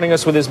Santoli joining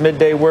us with his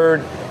midday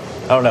word.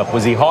 I don't know.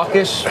 Was he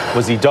hawkish?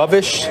 Was he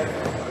dovish?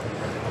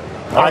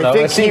 I don't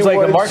know. It seems like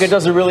the market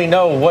doesn't really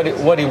know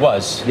what he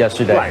was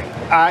yesterday. Right.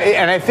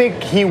 And I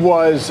think he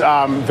was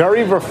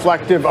very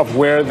reflective of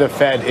where the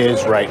Fed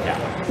is right now,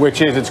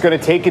 which is it's going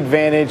to take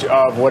advantage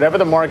of whatever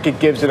the market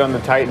gives it on the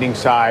tightening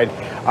side.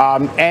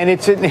 And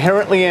it's an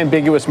inherently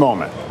ambiguous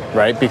moment,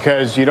 right?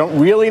 Because you don't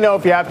really know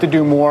if you have to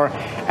do more.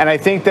 And I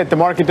think that the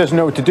market doesn't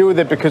know what to do with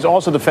it because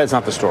also the Fed's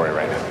not the story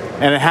right now.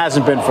 And it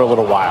hasn't been for a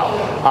little while.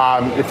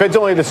 The Fed's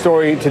only the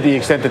story to the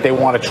extent that they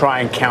want to try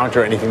and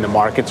counter anything the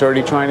market's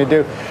already trying to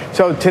do.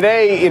 So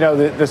today,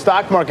 the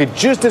stock market,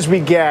 just as we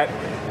get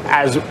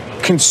as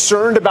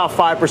concerned about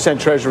 5%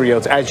 Treasury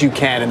yields as you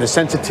can, and the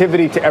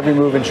sensitivity to every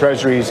move in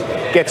Treasuries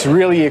gets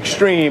really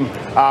extreme,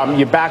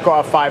 you back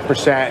off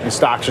 5% and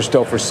stocks are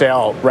still for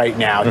sale right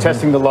now,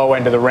 testing the low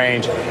end of the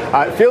range.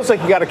 It feels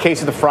like you got a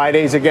case of the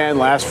Fridays again.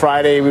 Last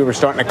Friday, we were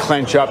starting to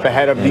clench up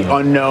ahead of the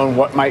unknown,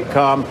 what might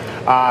come.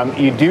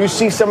 You do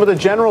see some of the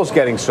generals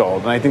getting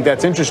sold, and I think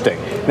that's interesting.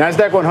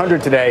 NASDAQ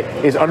 100 today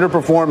is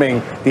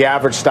underperforming the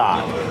average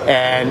stock,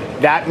 and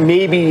that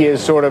maybe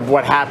is sort of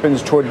what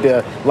happens toward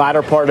the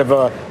latter part of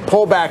a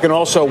pullback, and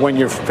also when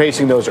you're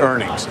facing those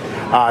earnings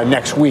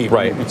next week.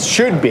 Right. It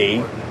should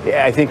be,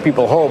 I think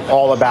people hope,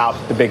 all about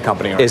the big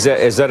company earnings.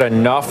 Is that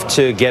enough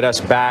to get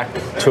us back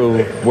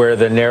to where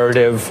the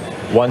narrative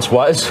once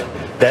was?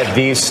 That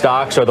these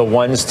stocks are the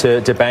ones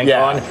to bank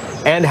on,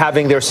 and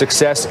having their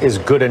success is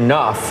good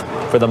enough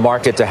for the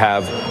market to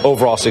have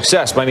overall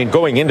success. But I mean,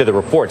 going into the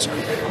reports,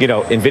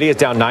 Nvidia's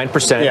down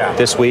 9%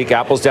 this week.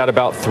 Apple's down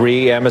about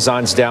 3%.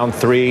 Amazon's down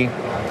 3%.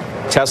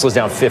 Tesla's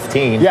down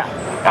 15%. Yeah.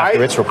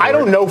 I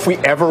don't know if we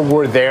ever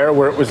were there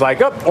where it was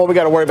like, all we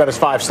got to worry about is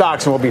 5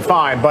 stocks and we'll be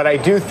fine. But I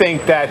do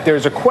think that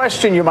there's a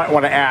question you might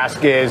want to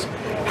ask is,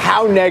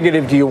 how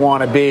negative do you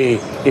want to be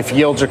if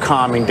yields are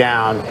calming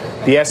down?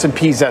 The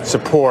S&P's at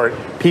support.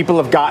 People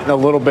have gotten a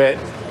little bit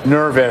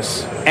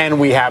nervous, and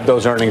we have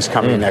those earnings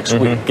coming next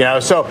week.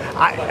 So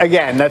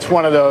again, that's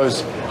one of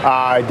those.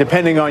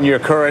 Depending on your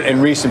current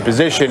and recent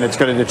position, it's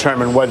going to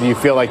determine whether you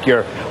feel like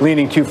you're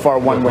leaning too far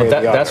one way or the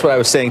other. That's what I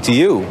was saying to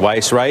you,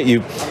 Weiss. Right?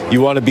 You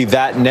want to be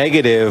that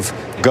negative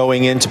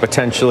going into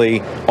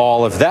potentially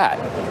all of that.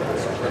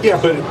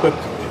 Yeah,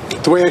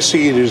 but the way I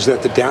see it is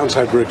that the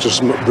downside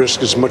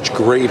risk is much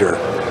greater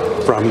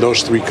from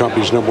those 3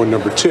 companies, number 1,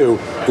 number 2.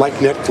 Like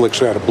Netflix,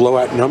 who had a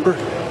blowout number,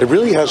 it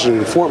really hasn't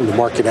informed the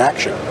market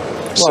action.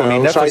 Well, I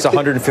mean, Netflix is a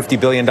 $150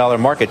 billion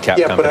market cap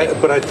company.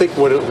 But I think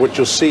what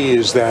you'll see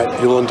is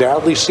that you'll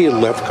undoubtedly see a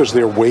lift because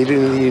they're weighted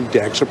in the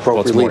index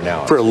appropriately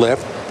for a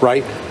lift,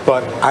 right?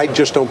 But I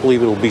just don't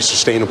believe it'll be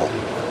sustainable.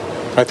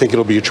 I think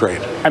it'll be a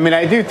trade. I mean,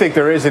 I do think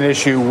there is an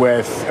issue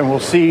with, and we'll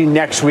see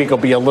next week will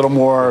be a little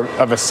more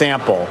of a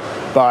sample,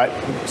 but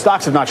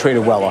stocks have not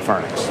traded well off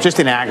earnings. Just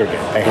in aggregate,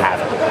 they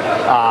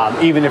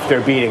haven't, even if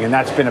they're beating. And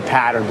that's been a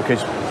pattern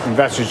because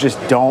investors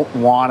just don't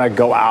want to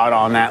go out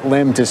on that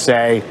limb to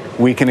say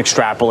we can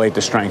extrapolate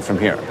the strength from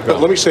here. But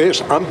let me say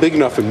this, I'm big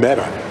enough in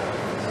Meta.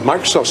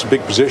 Microsoft's a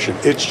big position.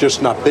 It's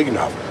just not big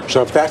enough.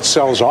 So if that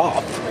sells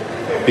off,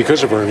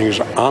 because of earnings,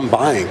 I'm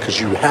buying because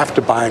you have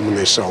to buy them when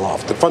they sell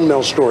off. The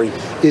fundamental story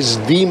is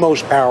the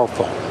most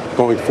powerful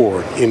going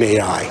forward in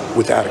AI,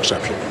 without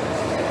exception.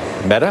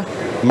 Meta?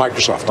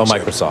 Microsoft. Oh,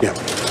 Microsoft. Yeah.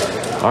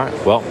 All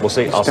right. Well, we'll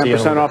see. I'll see you.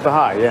 10% off the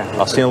high. Yeah.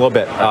 I'll see you in a little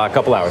bit. A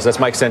couple hours. That's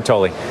Mike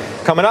Santoli.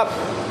 Coming up,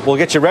 we'll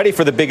get you ready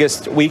for the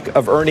biggest week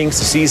of earnings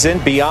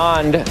season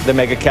beyond the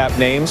mega cap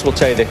names. We'll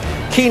tell you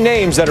the key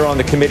names that are on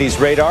the committee's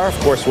radar. Of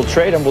course, we'll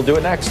trade and we'll do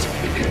it next.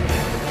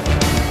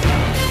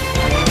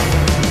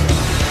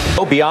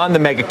 Beyond the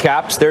mega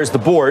caps, there's the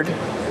board.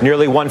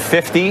 Nearly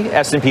 150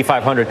 S&P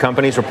 500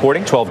 companies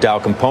reporting, 12 Dow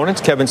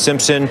components. Kevin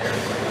Simpson,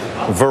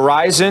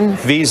 Verizon,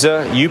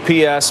 Visa,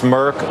 UPS,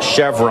 Merck,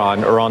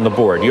 Chevron are on the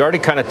board. You already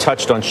kind of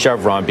touched on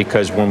Chevron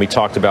because when we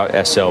talked about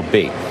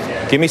SLB.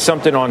 Give me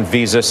something on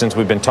Visa since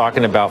we've been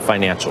talking about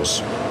financials.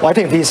 Well, I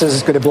think Visa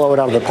is going to blow it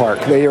out of the park.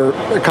 They are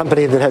a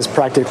company that has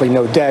practically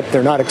no debt.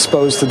 They're not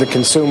exposed to the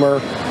consumer.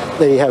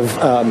 They have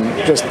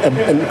just an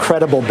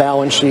incredible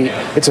balance sheet.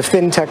 It's a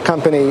fintech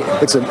company.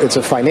 It's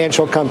a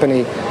financial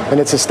company, and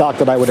it's a stock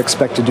that I would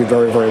expect to do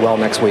very, very well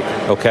next week.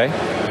 Okay.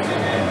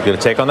 You got a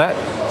take on that?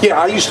 Yeah,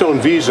 I used to own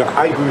Visa.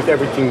 I agree with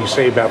everything you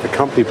say about the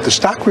company, but the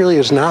stock really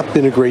has not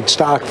been a great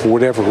stock for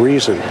whatever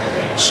reason.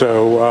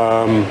 So,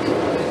 I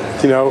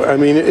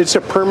mean, it's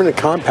a permanent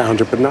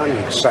compounder, but not an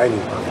exciting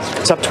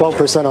one. It's up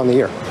 12% on the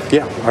year.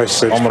 Yeah, I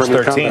said almost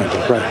 13.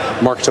 Right,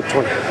 market's up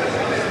 20.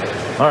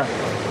 All right.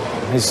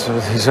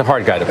 He's a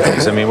hard guy to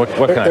fix. I mean, what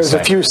can I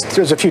say?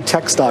 There's a few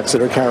tech stocks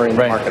that are carrying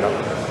the market up.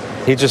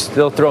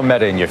 They'll throw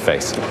Meta in your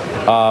face.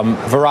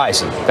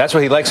 Verizon. That's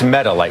what he likes,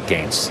 Meta-like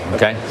gains.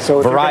 Okay.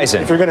 So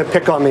Verizon. If you're going to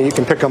pick on me, you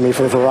can pick on me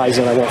for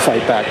Verizon. I won't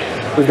fight back.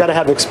 We've got to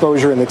have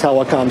exposure in the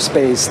telecom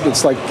space.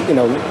 It's like,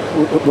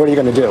 what are you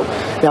going to do?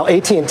 Now,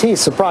 AT&T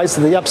surprised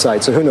to the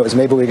upside, so who knows?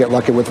 Maybe we get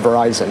lucky with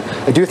Verizon.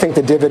 I do think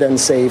the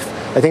dividend's safe.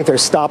 I think they're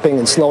stopping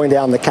and slowing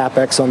down the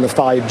capex on the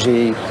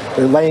 5G.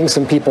 They're laying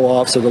some people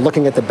off, so they're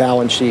looking at the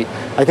balance sheet.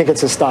 I think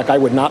it's a stock I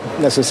would not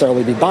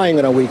necessarily be buying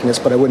on a weakness,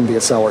 but I wouldn't be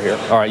a seller here.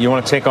 All right, you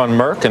want to take on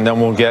Merck, and then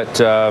we'll get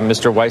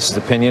Mr. Weiss's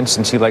opinion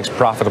since he likes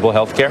profitable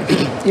healthcare?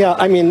 Yeah,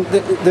 I mean,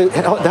 the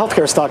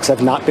healthcare stocks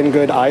have not been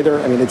good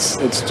either. I mean, it's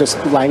just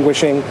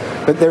languishing.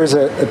 But there's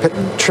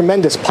a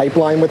tremendous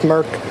pipeline with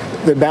Merck.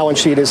 The balance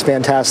sheet is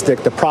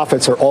fantastic. The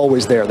profits are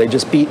always there. They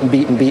just beat and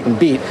beat and beat and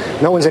beat.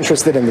 No one's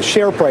interested in the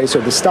share price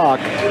or the stock.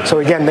 So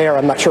again,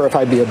 I'm not sure if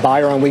I'd be a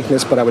buyer on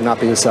weakness, but I would not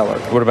be a seller.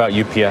 What about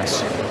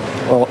UPS?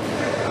 Well,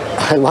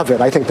 I love it.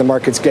 I think the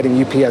market's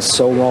getting UPS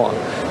so wrong.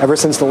 Ever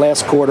since the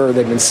last quarter,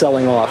 they've been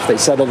selling off. They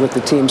settled with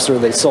the Teamster.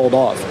 They sold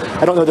off.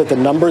 I don't know that the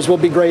numbers will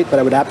be great, but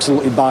I would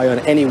absolutely buy on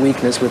any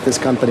weakness with this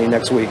company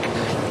next week.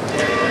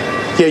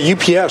 Yeah,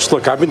 UPS,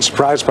 look, I've been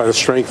surprised by the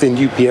strength in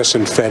UPS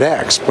and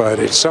FedEx, but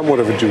it's somewhat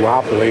of a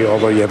duopoly,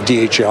 although you have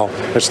DHL,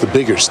 that's the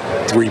biggest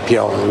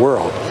 3PL in the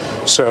world.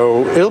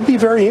 So it'll be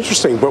very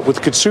interesting, but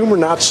with consumer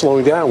not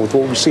slowing down, with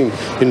what we've seen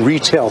in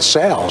retail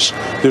sales,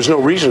 there's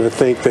no reason to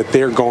think that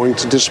they're going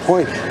to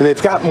disappoint. And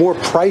they've got more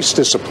price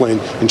discipline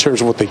in terms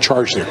of what they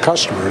charge their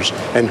customers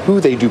and who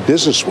they do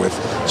business with.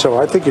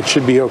 So I think it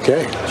should be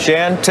okay.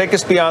 Shan, take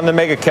us beyond the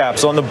mega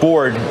caps on the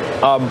board.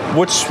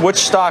 Which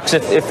stocks,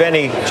 if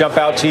any, jump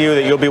out to you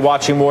that you'll be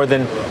watching more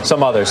than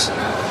some others?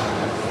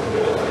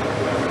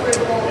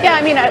 Yeah,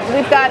 I mean,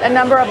 we've got a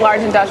number of large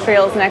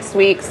industrials next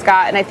week,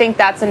 Scott, and I think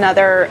that's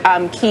another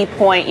key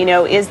point.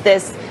 Is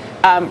this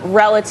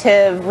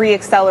relative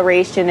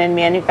reacceleration in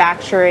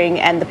manufacturing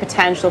and the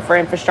potential for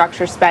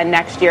infrastructure spend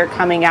next year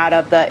coming out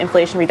of the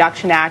Inflation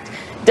Reduction Act?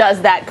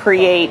 Does that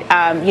create,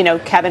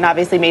 Kevin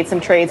obviously made some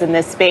trades in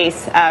this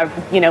space,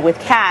 with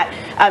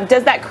CAT.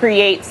 Does that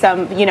create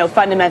some,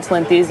 fundamental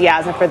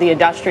enthusiasm for the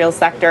industrial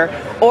sector?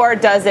 Or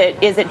is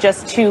it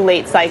just too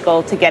late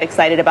cycle to get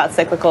excited about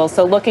cyclical?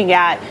 So looking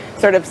at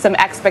sort of some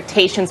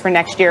expectations for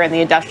next year in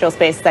the industrial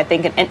space is, I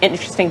think, an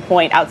interesting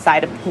point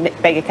outside of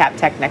mega cap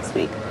tech next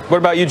week. What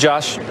about you,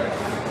 Josh?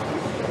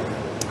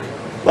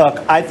 Look,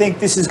 I think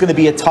this is going to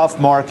be a tough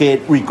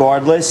market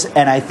regardless,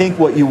 and I think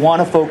what you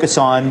want to focus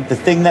on, the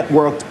thing that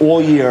worked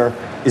all year,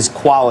 is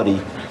quality.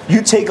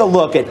 You take a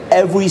look at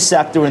every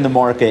sector in the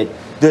market,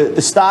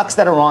 the stocks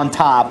that are on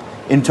top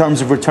in terms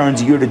of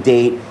returns year to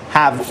date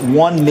have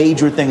one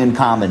major thing in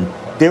common.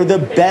 They're the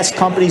best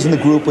companies in the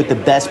group with the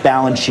best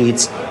balance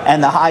sheets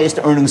and the highest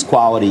earnings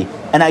quality.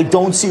 And I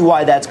don't see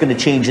why that's going to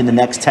change in the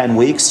next 10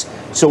 weeks.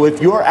 So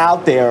if you're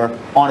out there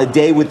on a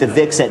day with the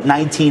VIX at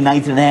 19,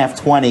 19.5,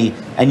 20,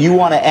 and you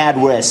want to add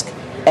risk,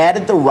 add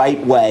it the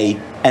right way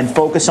and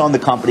focus on the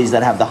companies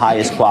that have the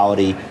highest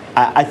quality.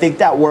 I think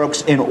that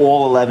works in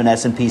all 11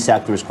 S&P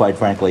sectors, quite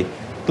frankly.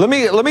 Let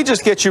me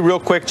just get you real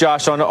quick,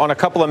 Josh, on a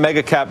couple of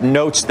mega cap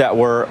notes that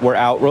were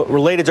out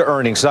related to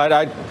earnings.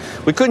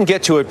 We couldn't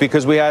get to it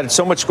because we had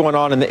so much going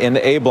on in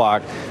the A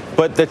block.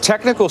 But the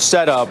technical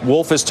setup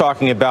Wolf is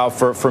talking about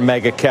for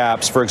mega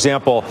caps, for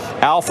example,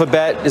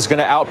 Alphabet is going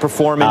to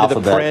outperform into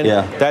the print.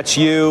 Yeah. That's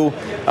you.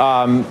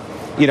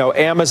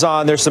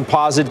 Amazon, there's some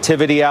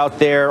positivity out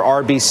there.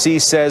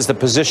 RBC says the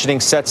positioning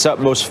sets up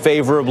most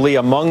favorably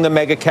among the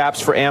mega caps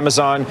for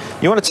Amazon.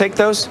 You want to take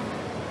those?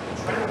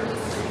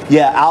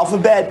 Yeah,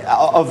 Alphabet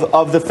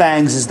of the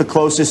FANGs is the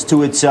closest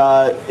to its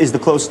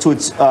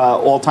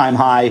all-time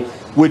high,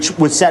 which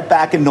was set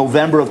back in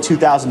November of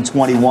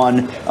 2021,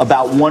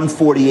 about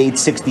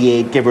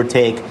 148.68, give or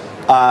take.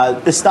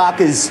 The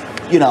stock is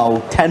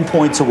 10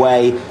 points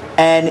away.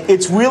 And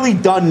it's really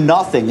done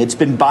nothing. It's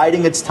been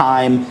biding its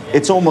time.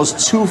 It's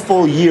almost 2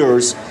 full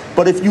years.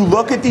 But if you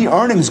look at the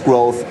earnings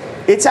growth,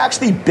 it's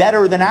actually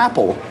better than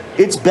Apple.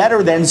 It's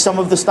better than some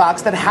of the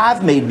stocks that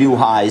have made new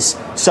highs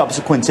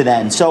subsequent to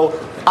then. So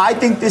I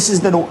think this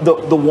is the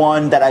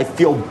one that I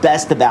feel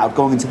best about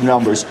going into the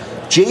numbers.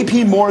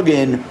 JP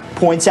Morgan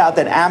points out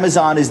that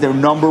Amazon is their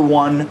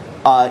 #1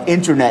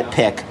 internet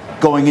pick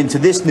going into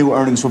this new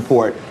earnings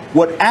report.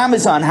 What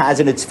Amazon has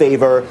in its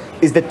favor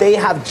is that they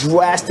have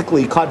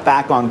drastically cut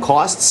back on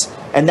costs,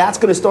 and that's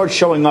going to start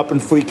showing up in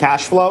free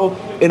cash flow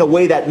in a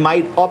way that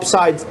might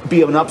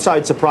be an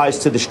upside surprise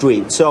to the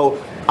street. So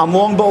I'm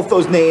long both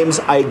those names.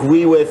 I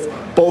agree with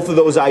both of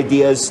those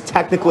ideas,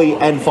 technically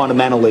and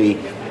fundamentally.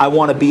 I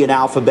want to be an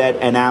Alphabet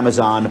and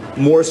Amazon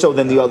more so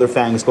than the other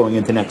FANGs going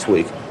into next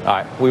week. All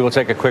right, we will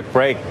take a quick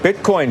break.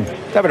 Bitcoin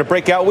having a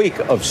breakout week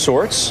of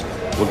sorts.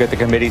 We'll get the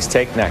committee's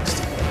take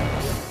next.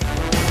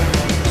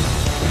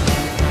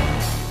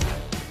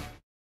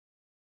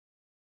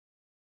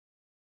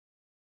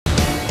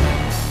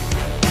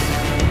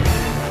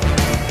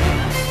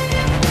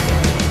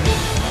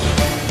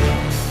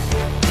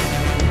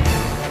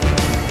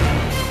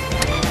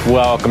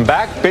 Welcome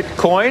back.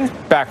 Bitcoin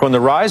back on the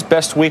rise.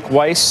 Best week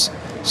Weiss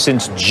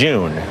since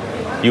June.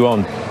 You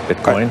own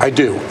Bitcoin. I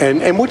do.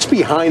 And what's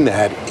behind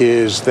that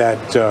is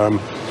that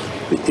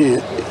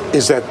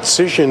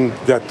decision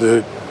that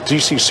the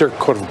D.C. Circuit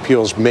Court of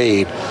Appeals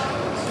made,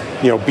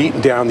 beating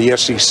down the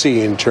SEC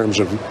in terms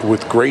of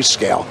with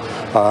Grayscale,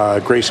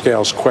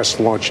 Grayscale's quest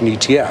to launch an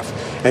ETF.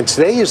 And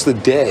today is the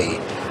day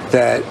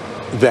that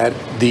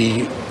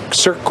the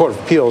Circuit Court of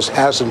Appeals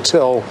has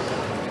until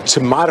to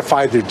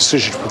modify their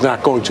decision for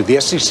not going to. The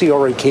SEC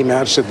already came out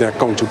and said they're not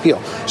going to appeal.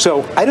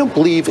 So I don't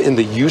believe in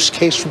the use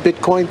case for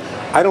Bitcoin.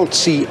 I don't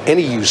see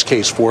any use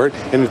case for it.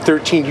 And in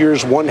 13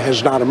 years, one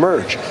has not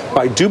emerged. But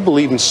I do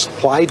believe in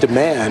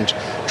supply-demand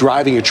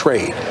driving a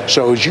trade.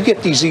 So as you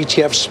get these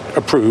ETFs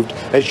approved,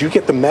 as you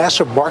get the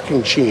massive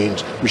marketing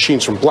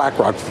machines from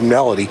BlackRock, from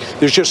Melody,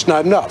 there's just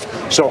not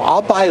enough. So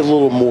I'll buy a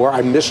little more.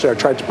 I missed it. I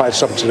tried to buy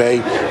some today,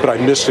 but I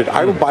missed it.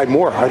 I will buy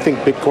more. I think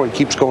Bitcoin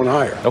keeps going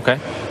higher. Okay.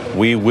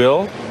 We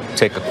will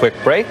take a quick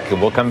break,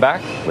 and we'll come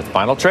back with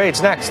final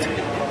trades next.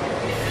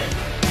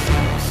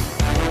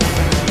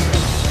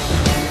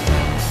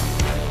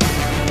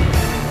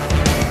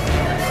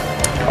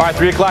 All right,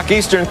 3 o'clock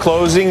Eastern,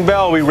 closing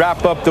bell. We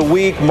wrap up the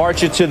week,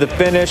 march it to the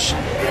finish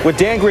with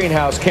Dan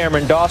Greenhouse,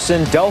 Cameron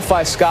Dawson,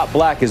 Delphi Scott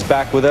Black is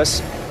back with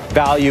us.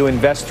 Value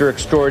investor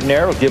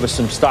extraordinaire will give us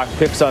some stock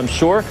picks, I'm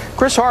sure.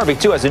 Chris Harvey,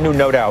 too, has a new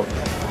note out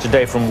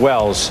today from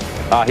Wells.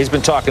 He's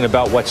been talking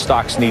about what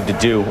stocks need to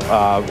do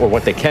or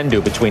what they can do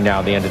between now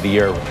and the end of the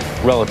year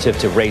relative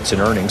to rates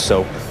and earnings.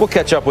 So we'll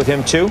catch up with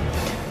him, too.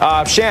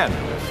 Shan,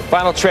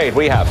 final trade,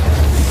 what do you have?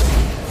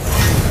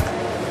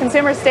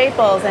 Consumer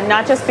staples, and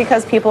not just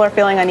because people are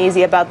feeling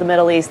uneasy about the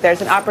Middle East.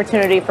 There's an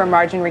opportunity for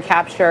margin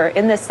recapture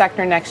in this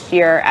sector next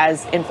year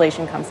as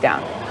inflation comes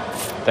down.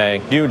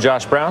 Thank you.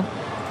 Josh Brown?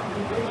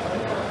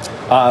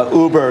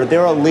 Uber,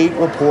 they're a late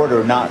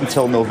reporter, not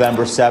until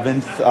November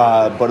 7th,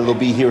 but it'll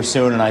be here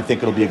soon, and I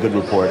think it'll be a good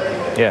report.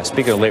 Yeah,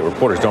 speaking of late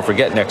reporters, don't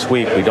forget next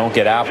week we don't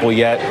get Apple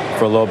yet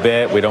for a little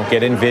bit. We don't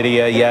get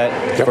NVIDIA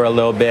yet for a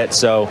little bit.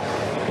 So,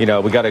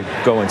 we got to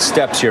go in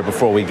steps here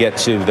before we get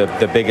to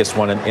the biggest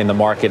one in the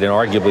market and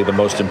arguably the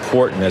most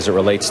important as it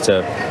relates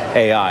to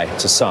AI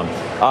to some.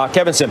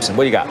 Kevin Simpson,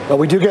 what do you got? Well,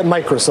 we do get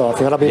Microsoft,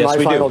 and that'll be my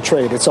final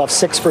trade. It's off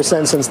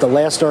 6% since the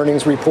last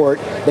earnings report.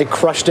 They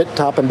crushed it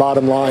top and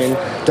bottom line,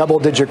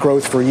 double-digit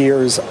growth for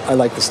years. I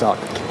like the stock.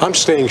 I'm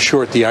staying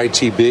short the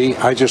ITB.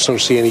 I just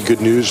don't see any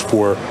good news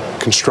for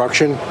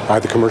construction,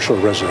 either commercial or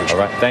residential.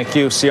 All right, thank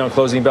you. See you on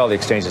Closing Bell. The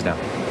exchange is now.